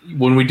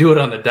when we do it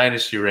on the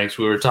Dynasty ranks,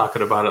 we were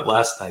talking about it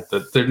last night,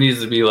 that there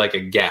needs to be like a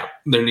gap.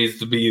 There needs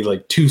to be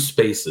like two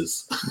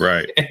spaces.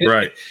 Right,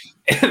 right.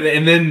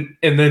 and then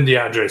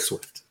DeAndre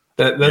Swift.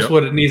 That's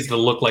what it needs to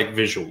look like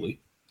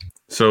visually.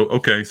 So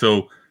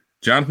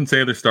Jonathan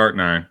Taylor start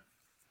 9.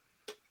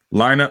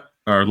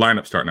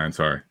 Lineup start 9,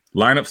 sorry.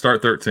 Lineup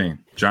start 13.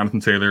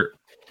 Jonathan Taylor,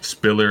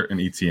 Spiller, and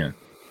Etienne.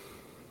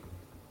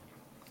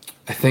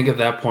 I think at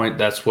that point,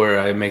 that's where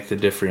I make the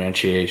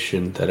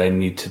differentiation that I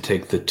need to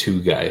take the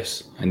two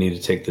guys. I need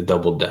to take the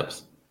double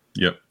depth.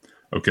 Yep.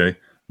 Okay.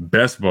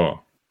 Best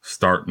ball,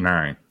 start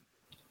 9.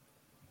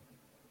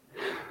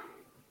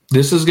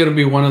 This is going to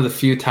be one of the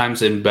few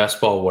times in best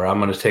ball where I'm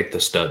going to take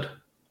the stud.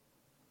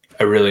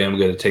 I really am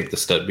going to take the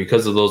stud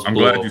because of those. I'm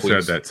glad you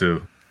said that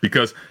too,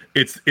 because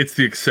it's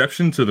the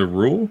exception to the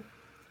rule,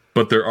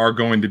 but there are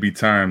going to be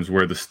times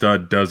where the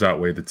stud does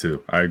outweigh the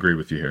two. I agree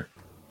with you here.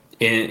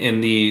 In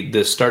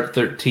the start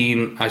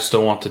 13, I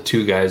still want the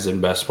two guys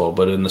in best ball,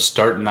 but in the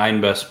start 9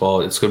 best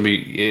ball, it's going to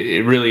be,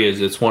 it really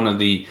is. It's one of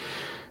the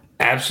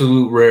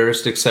absolute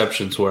rarest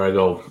exceptions where I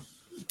go,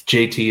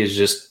 JT is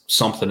just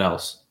something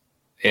else.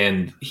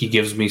 And he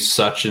gives me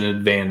such an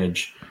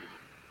advantage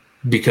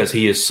because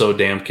he is so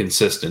damn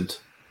consistent.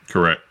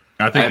 Correct.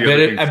 I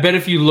bet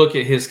if you look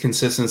at his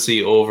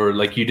consistency over,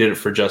 like you did it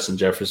for Justin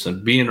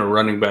Jefferson, being a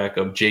running back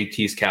of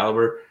JT's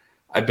caliber,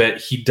 I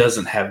bet he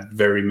doesn't have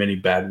very many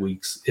bad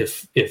weeks,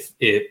 if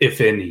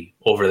any,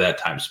 over that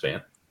time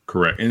span.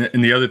 Correct.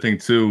 And the other thing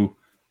too,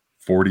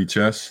 40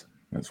 chess,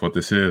 that's what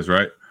this is,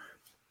 right?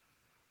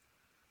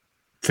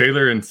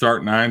 Taylor in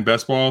start 9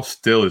 best ball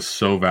still is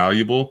so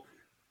valuable.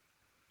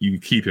 You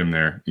keep him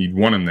there. You'd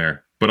want him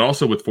there. But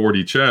also with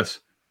 4D chess,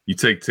 you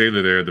take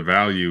Taylor there, the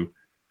value.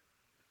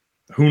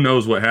 Who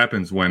knows what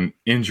happens when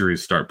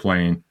injuries start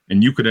playing,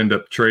 and you could end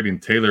up trading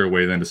Taylor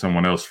away then to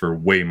someone else for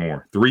way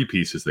more. 3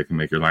 pieces that can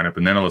make your lineup,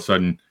 and then all of a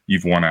sudden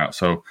you've won out.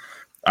 So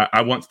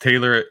I want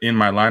Taylor in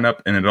my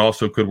lineup, and it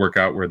also could work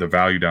out where the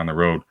value down the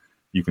road,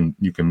 you can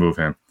move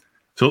him.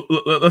 So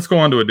let's go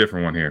on to a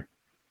different one here.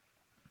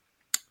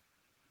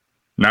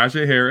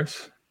 Najee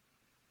Harris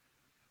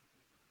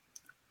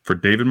for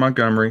David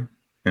Montgomery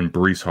and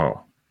Breece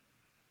Hall.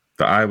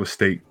 The Iowa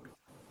State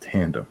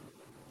tandem.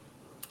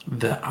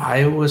 The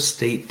Iowa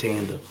State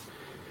tandem.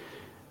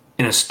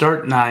 In a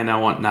start 9, I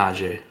want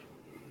Najee.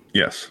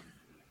 Yes.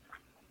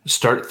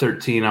 Start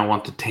 13, I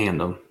want the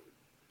tandem.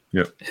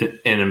 Yep.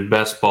 And in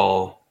best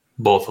ball,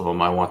 both of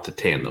them, I want the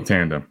tandem.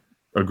 Tandem.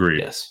 Agreed.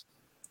 Yes.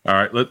 All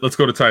right, let's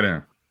go to tight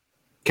end.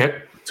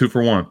 Okay. 2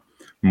 for 1.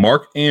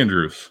 Mark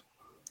Andrews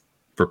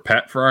for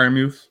Pat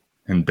Freiermuth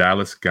and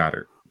Dallas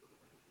Goedert.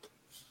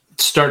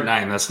 Start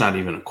 9, that's not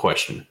even a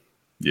question.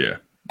 Yeah.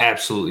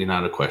 Absolutely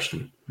not a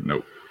question.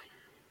 Nope.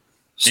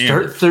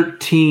 Start Andrews.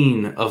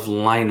 13 of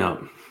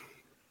lineup.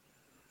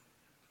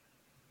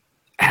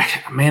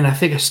 Man, I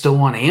think I still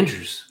want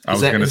Andrews.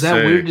 Is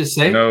that weird to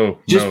say? No.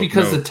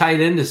 Because the tight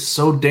end is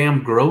so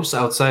damn gross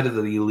outside of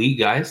the elite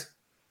guys?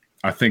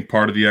 I think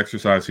part of the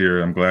exercise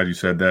here, I'm glad you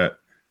said that.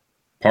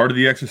 Part of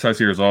the exercise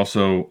here is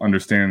also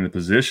understanding the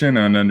position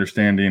and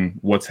understanding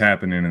what's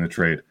happening in the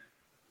trade.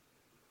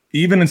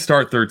 Even in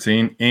start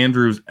 13,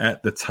 Andrews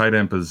at the tight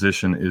end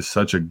position is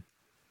such a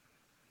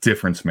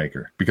difference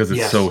maker because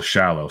it's so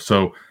shallow.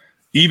 So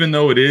even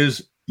though it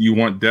is, you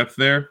want depth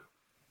there,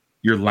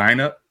 your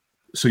lineup,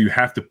 so you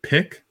have to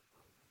pick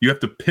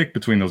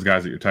between those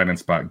guys at your tight end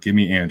spot. Give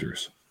me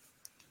Andrews.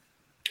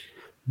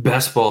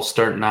 Best ball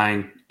start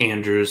 9,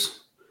 Andrews.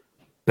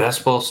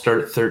 Best ball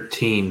start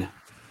 13.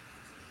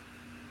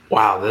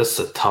 Wow, this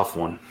is a tough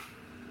one.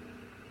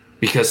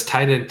 Because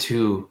tight end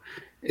 2,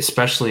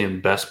 especially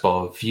in best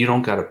ball, if you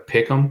don't got to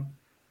pick them,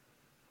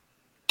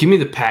 give me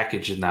the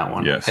package in that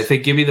one. Yes. I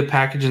think give me the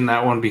package in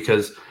that one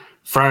because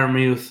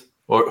Freiermuth,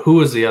 or who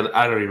was the other?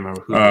 I don't even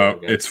remember who.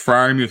 It's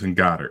Freiermuth and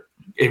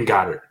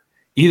Goddard.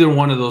 Either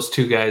one of those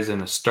two guys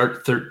in a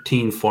start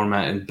 13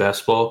 format in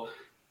best ball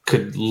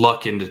could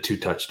luck into 2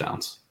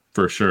 touchdowns.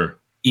 For sure.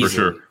 Easily. For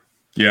sure.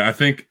 Yeah, I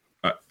think.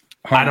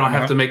 I don't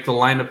have to make the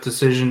lineup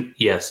decision.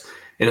 Yes.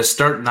 In a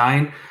start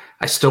 9,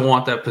 I still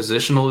want that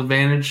positional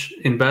advantage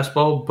in best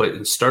ball, but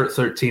in start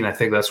 13, I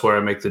think that's where I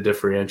make the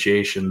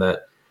differentiation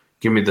that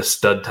give me the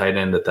stud tight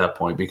end at that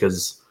point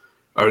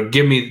or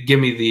give me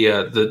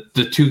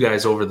the 2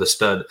 guys over the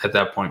stud at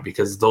that point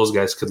because those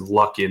guys could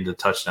luck into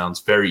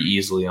touchdowns very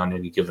easily on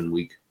any given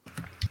week.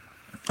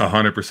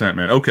 100%,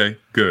 man. Okay,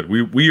 good.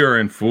 We are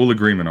in full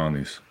agreement on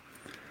these.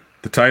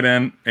 The tight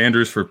end,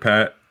 Andrews for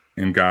Pat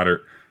and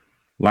Goddard.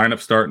 Lineup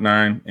start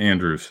 9,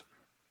 Andrews.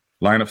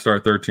 Lineup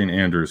start 13,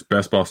 Andrews.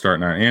 Best ball start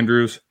 9,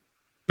 Andrews.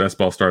 Best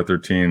ball start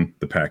 13,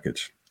 the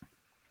package.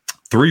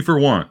 3 for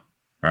 1.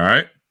 All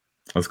right,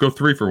 let's go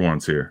 3 for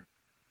 1s here.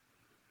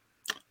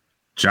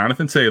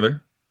 Jonathan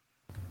Taylor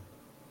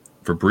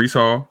for Breece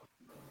Hall,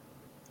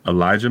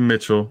 Elijah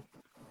Mitchell,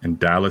 and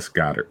Dallas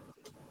Goedert.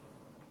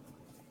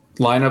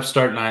 Lineup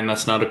start 9,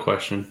 that's not a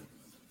question.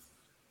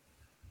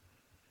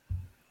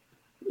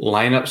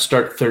 Lineup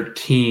start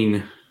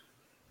 13,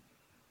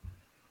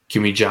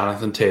 give me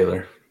Jonathan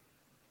Taylor.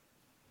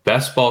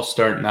 Best ball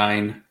start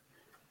 9,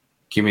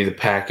 give me the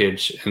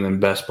package. And then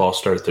best ball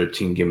start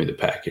 13, give me the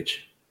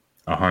package.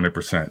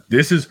 100%.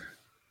 This is,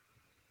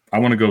 I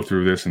want to go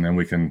through this and then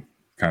we can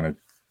kind of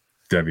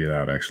devy it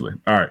out actually.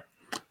 All right.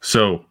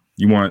 So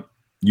you want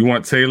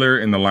Taylor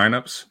in the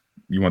lineups,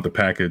 you want the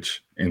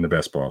package in the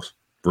best balls,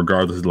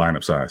 regardless of the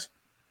lineup size.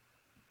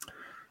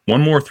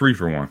 One more 3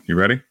 for 1. You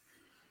ready?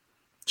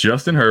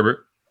 Justin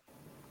Herbert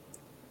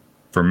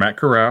for Matt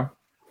Corral,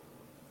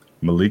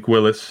 Malik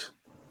Willis,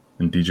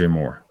 and DJ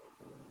Moore.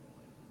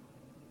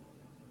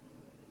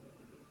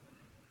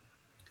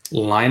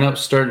 Lineup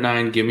start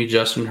 9, give me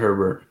Justin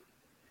Herbert.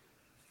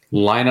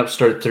 Lineup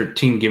start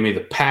 13, give me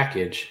the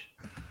package.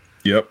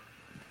 Yep.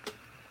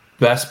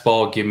 Best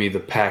ball, give me the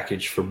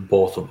package for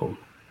both of them.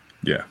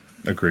 Yeah,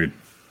 agreed.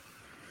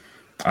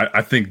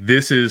 I think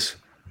this is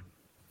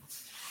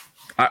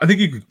 – I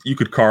think you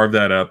could carve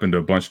that up into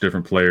a bunch of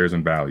different players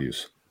and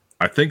values.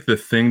 I think the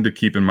thing to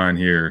keep in mind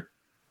here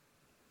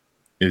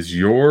is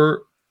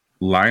your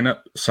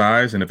lineup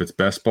size and if it's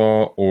best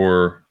ball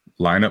or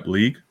lineup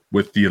league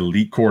with the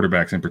elite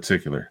quarterbacks in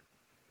particular,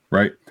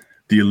 right?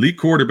 The elite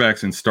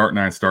quarterbacks in start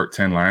 9, start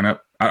 10 lineup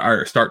 –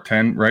 or start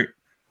 10, right,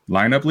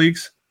 lineup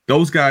leagues,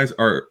 those guys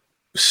are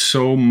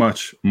so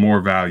much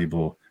more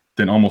valuable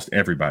than almost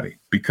everybody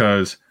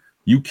because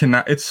you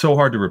cannot – it's so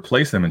hard to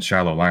replace them in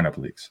shallow lineup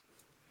leagues.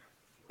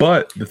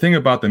 But the thing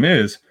about them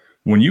is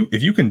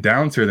if you can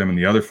down tier them in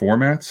the other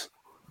formats,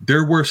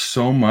 they're worth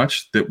so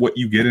much that what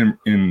you get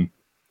in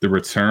the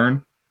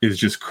return is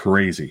just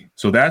crazy.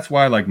 So that's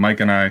why like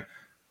Mike and I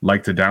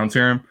like to down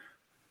tier them.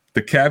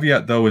 The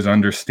caveat though is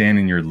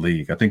understanding your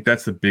league. I think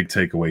that's the big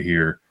takeaway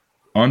here.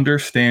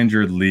 Understand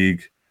your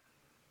league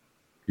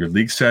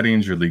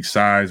settings, your league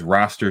size,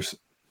 rosters,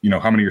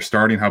 how many you're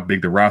starting, how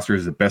big the roster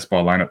is, the best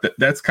ball lineup.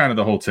 That's kind of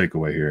the whole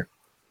takeaway here.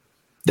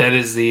 That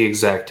is the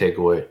exact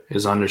takeaway,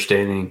 is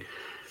understanding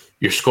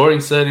your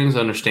scoring settings,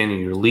 understanding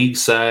your league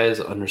size,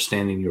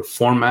 understanding your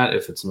format.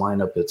 If it's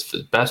lineup, it's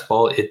best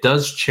ball. It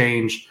does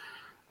change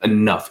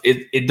enough.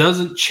 It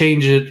doesn't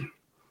change it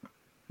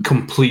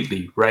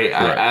completely, right?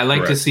 I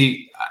like to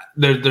see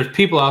there's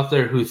people out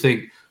there who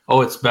think,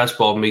 oh, it's best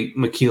ball.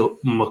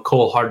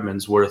 McCole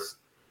Hardman's worth,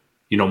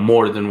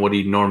 more than what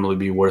he'd normally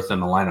be worth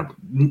in the lineup.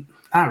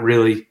 Not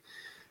really.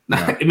 No,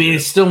 I mean,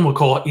 it's still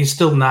McCole. He's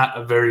still not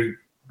a very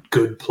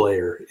good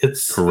player.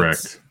 It's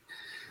correct.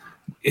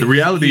 The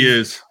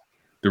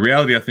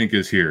reality I think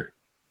is here.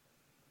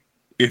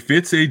 If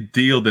it's a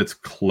deal that's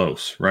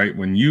close, right?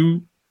 When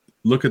you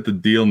look at the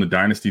deal and the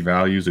dynasty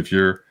values, if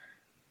you're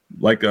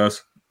like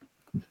us,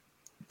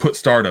 put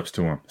startups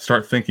to them.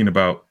 Start thinking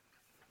about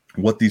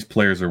what these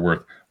players are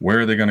worth.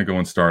 Where are they going to go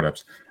in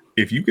startups?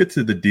 If you get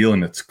to the deal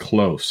and it's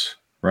close,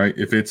 right?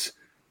 If it's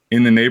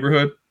in the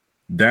neighborhood,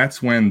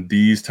 that's when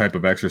these type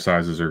of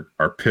exercises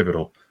are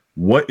pivotal.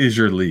 What is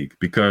your league?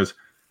 Because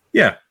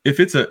if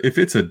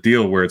it's a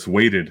deal where it's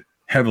weighted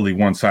heavily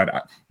one side,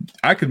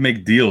 I could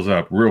make deals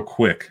up real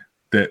quick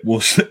that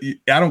will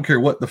I don't care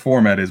what the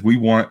format is. We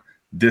want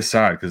this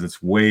side because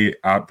it's way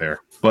out there.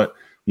 But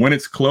when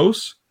it's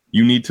close,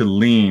 you need to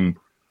lean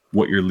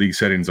what your league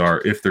settings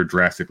are if they're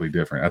drastically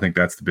different. I think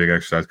that's the big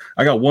exercise.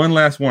 I got one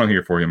last one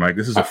here for you, Mike.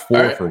 This is a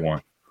 4 for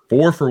 1.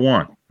 4 for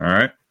 1. All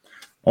right.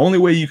 Only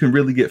way you can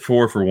really get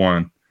 4 for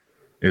 1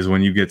 is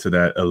when you get to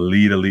that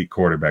elite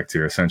quarterback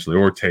tier, essentially,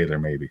 or Taylor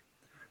maybe.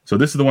 So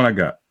this is the one I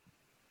got.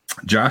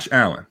 Josh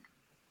Allen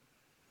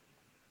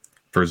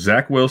for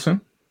Zach Wilson,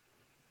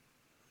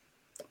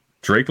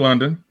 Drake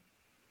London,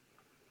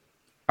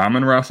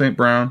 Amon-Ra St.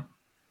 Brown,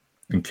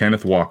 and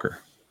Kenneth Walker.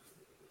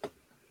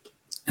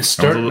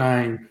 Start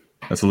 9.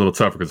 That's a little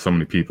tougher because so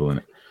many people in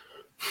it.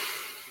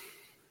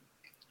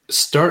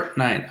 Start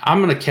 9.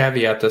 I'm going to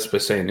caveat this by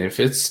saying if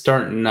it's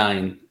start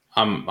 9,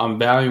 I'm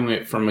valuing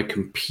it from a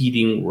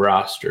competing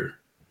roster.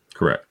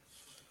 Correct.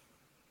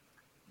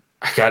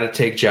 I got to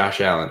take Josh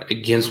Allen.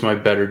 Against my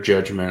better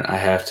judgment, I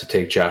have to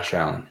take Josh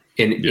Allen.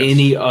 In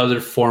any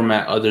other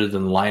format other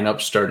than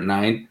lineup start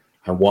 9,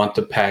 I want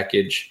the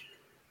package,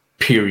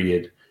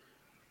 period.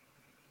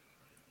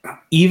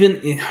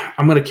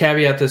 I'm going to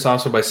caveat this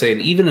also by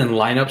saying even in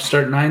lineup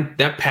start 9,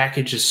 that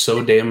package is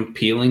so damn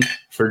appealing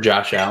for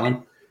Josh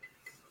Allen.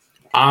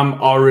 I'm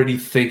already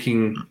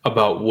thinking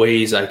about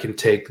ways I can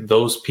take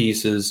those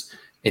pieces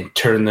and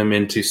turn them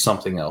into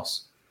something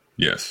else.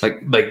 Yes.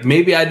 Like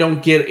maybe I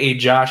don't get a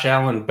Josh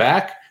Allen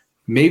back.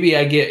 Maybe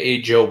I get a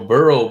Joe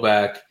Burrow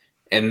back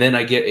and then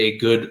I get a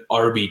good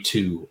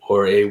RB2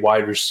 or a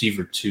wide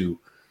receiver 2,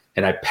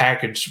 and I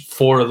package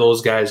 4 of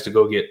those guys to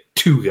go get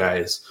 2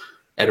 guys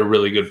at a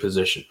really good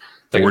position.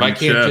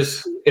 Like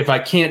if I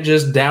can't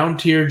just down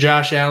tier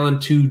Josh Allen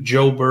to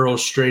Joe Burrow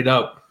straight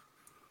up,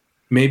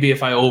 maybe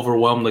if I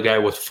overwhelm the guy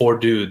with 4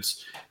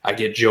 dudes, I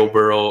get Joe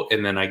Burrow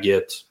and then I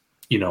get,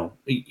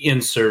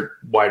 insert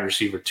wide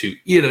receiver 2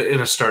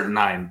 in a start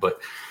 9. But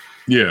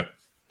yeah,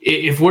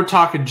 if we're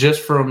talking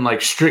just from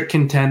like strict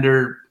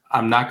contender,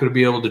 I'm not going to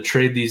be able to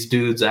trade these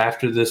dudes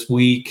after this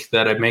week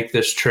that I make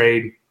this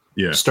trade.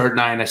 Yeah. Start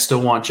 9, I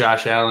still want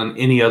Josh Allen.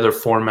 Any other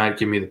format,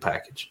 give me the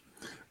package.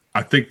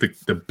 I think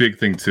the big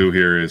thing too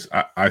here is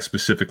I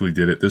specifically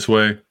did it this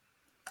way,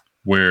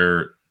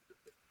 where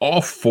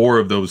all 4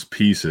 of those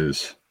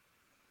pieces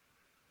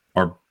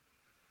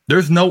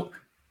there's no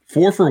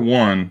 4 for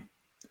 1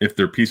 if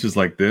they're pieces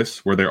like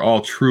this, where they're all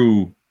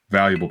true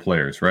valuable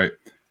players, right?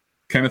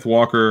 Kenneth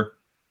Walker,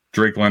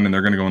 Drake London,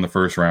 they're going to go in the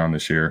first round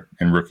this year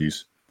in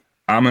rookies.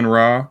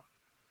 Amon-Ra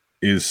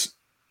is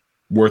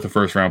worth a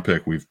first round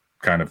pick. We've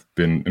kind of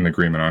been in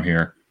agreement on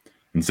here.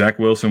 And Zach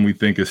Wilson, we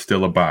think, is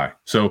still a buy.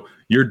 So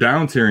you're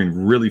down tiering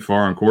really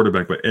far on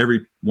quarterback, but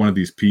every one of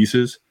these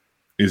pieces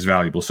is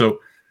valuable. So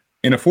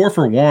in a 4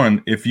 for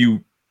 1, if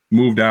you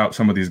moved out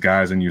some of these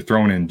guys and you're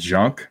throwing in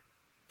junk,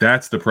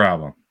 that's the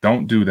problem.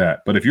 Don't do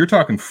that. But if you're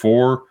talking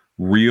 4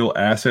 real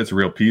assets,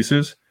 real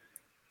pieces,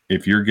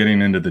 if you're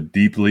getting into the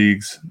deep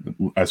leagues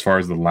as far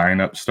as the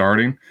lineup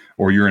starting,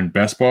 or you're in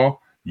best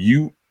ball,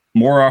 you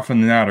more often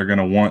than not are going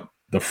to want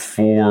the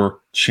 4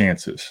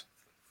 chances.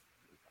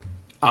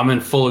 I'm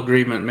in full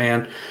agreement,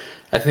 man.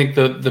 I think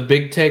the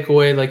big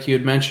takeaway, like you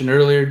had mentioned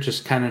earlier,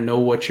 just kind of know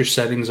what your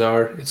settings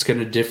are. It's going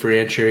to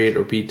differentiate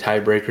or be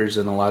tiebreakers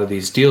in a lot of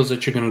these deals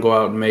that you're going to go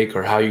out and make,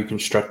 or how you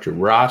construct your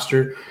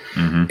roster.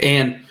 Mm-hmm.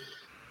 And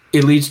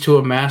it leads to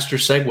a master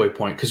segue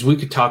point, because we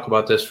could talk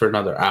about this for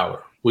another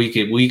hour. We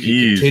could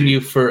continue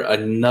for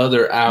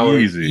another hour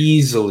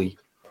easily.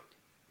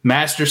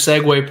 Master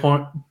segue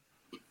point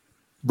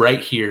right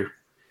here.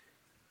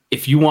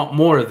 If you want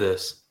more of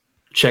this,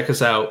 check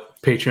us out.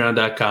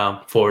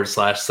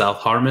 Patreon.com/South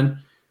Harmon.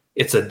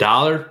 It's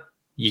 $1.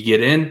 You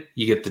get in,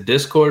 you get the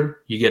Discord,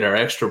 you get our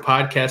extra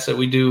podcast that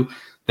we do.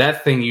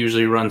 That thing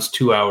usually runs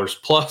 2 hours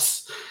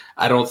plus.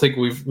 I don't think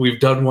we've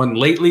done one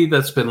lately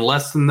that's been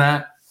less than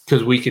that,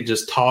 because we could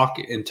just talk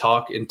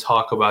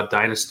about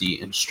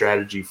Dynasty and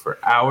strategy for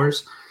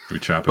hours. We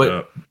chop it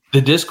up. The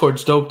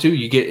Discord's dope too.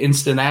 You get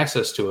instant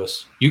access to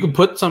us. You can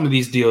put some of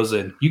these deals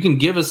in. You can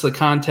give us the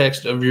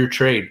context of your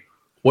trade,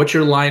 what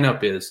your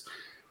lineup is.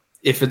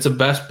 If it's a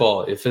best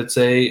ball, if it's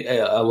a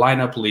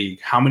lineup league,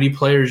 how many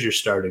players you're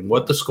starting,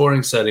 what the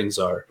scoring settings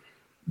are,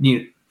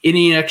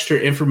 any extra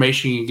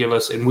information you can give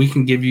us, and we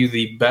can give you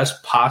the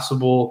best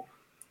possible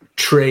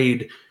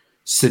trade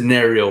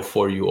scenario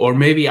for you, or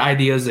maybe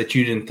ideas that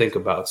you didn't think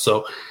about.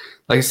 So,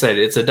 like I said,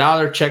 it's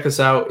 $1. Check us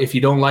out. If you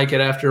don't like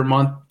it after a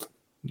month,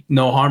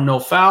 no harm, no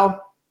foul.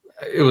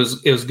 It was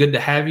good to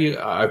have you.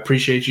 I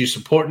appreciate you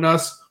supporting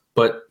us,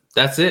 but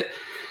that's it.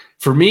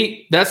 For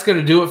me, that's going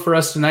to do it for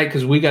us tonight,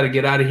 because we got to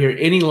get out of here.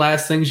 Any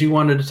last things you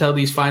wanted to tell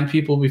these fine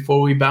people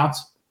before we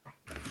bounce?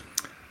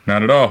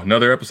 Not at all.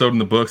 Another episode in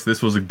the books.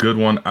 This was a good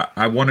one.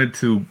 I wanted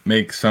to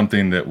make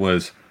something that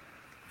was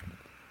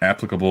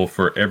applicable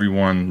for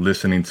everyone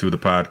listening to the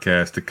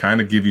podcast, to kind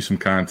of give you some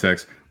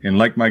context. And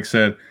like Mike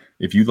said,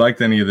 if you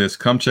liked any of this,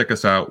 come check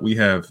us out. We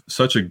have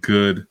such a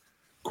good,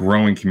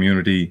 growing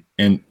community.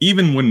 And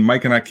even when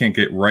Mike and I can't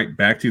get right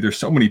back to you, there's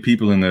so many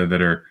people in there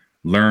that are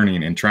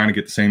learning and trying to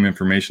get the same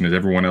information as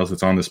everyone else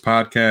that's on this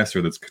podcast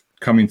or that's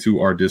coming to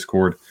our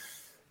Discord.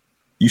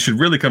 You should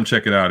really come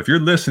check it out. If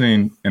you're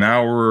listening an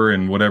hour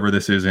and whatever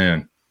this is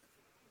in,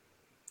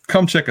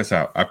 come check us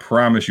out. I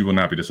promise you will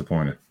not be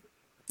disappointed.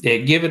 Yeah,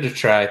 give it a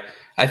try.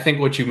 I think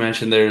what you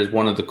mentioned there is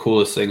one of the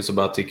coolest things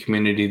about the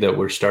community that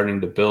we're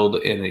starting to build,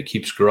 and it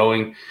keeps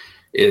growing,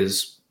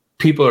 is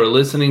people are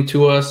listening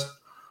to us.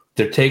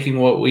 They're taking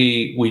what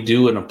we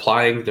do and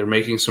applying. They're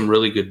making some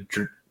really good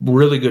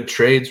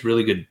trades,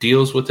 really good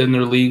deals within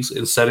their leagues,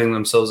 and setting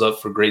themselves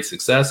up for great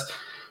success.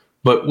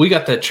 But we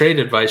got that trade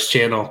advice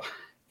channel,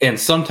 and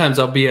sometimes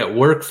I'll be at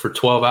work for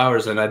 12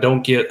 hours and I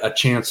don't get a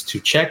chance to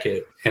check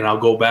it. And I'll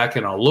go back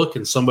and I'll look,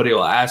 and somebody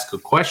will ask a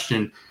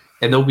question,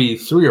 and there'll be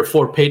 3 or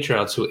 4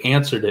 Patreons who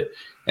answered it.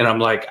 And I'm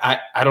like,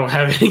 I don't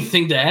have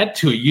anything to add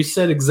to it. You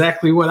said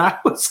exactly what I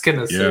was going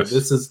to say.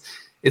 Yes.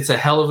 It's a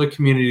hell of a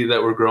community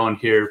that we're growing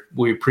here.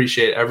 We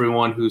appreciate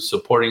everyone who's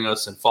supporting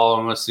us and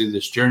following us through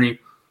this journey.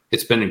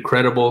 It's been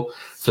incredible.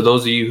 For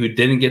those of you who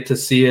didn't get to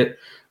see it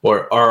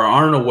or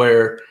aren't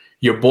aware,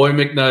 your boy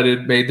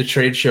McNutted made the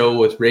trade show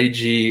with Ray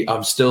G.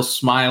 I'm still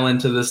smiling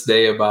to this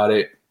day about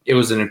it. It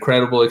was an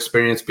incredible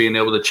experience being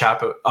able to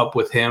chop it up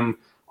with him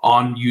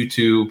on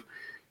YouTube,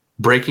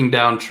 breaking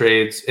down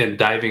trades and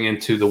diving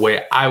into the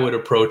way I would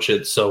approach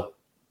it. So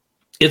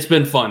it's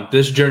been fun.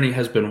 This journey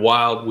has been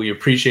wild. We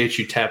appreciate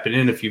you tapping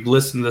in. If you've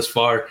listened this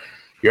far,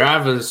 you're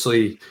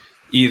obviously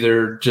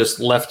either just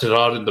left it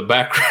on in the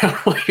background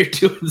while you're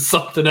doing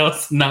something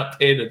else, not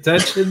paying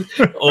attention,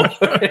 or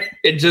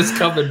it just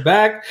coming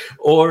back,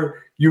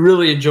 or you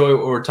really enjoy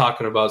what we're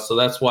talking about. So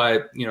that's why,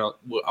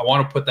 I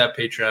want to put that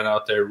Patreon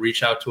out there.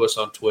 Reach out to us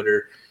on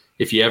Twitter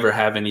if you ever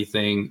have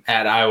anything,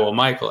 at Iowa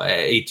Michael, at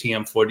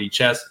ATM4D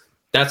Chess.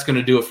 That's going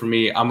to do it for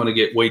me. I'm going to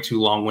get way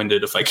too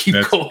long-winded if I keep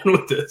going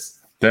with this.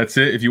 That's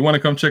it. If you want to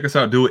come check us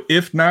out, do it.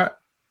 If not,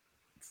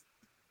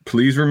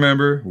 please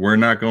remember, we're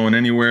not going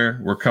anywhere.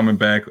 We're coming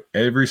back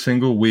every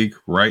single week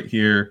right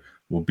here.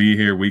 We'll be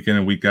here week in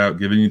and week out,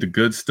 giving you the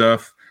good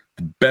stuff,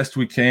 the best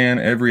we can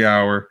every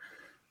hour,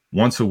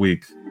 once a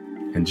week.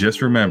 And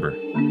just remember,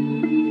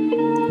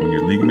 when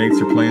your league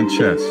mates are playing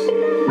chess,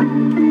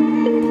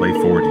 play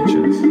 4D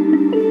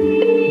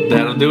chess.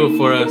 That'll do it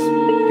for us.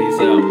 Peace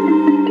out.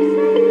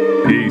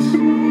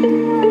 Peace.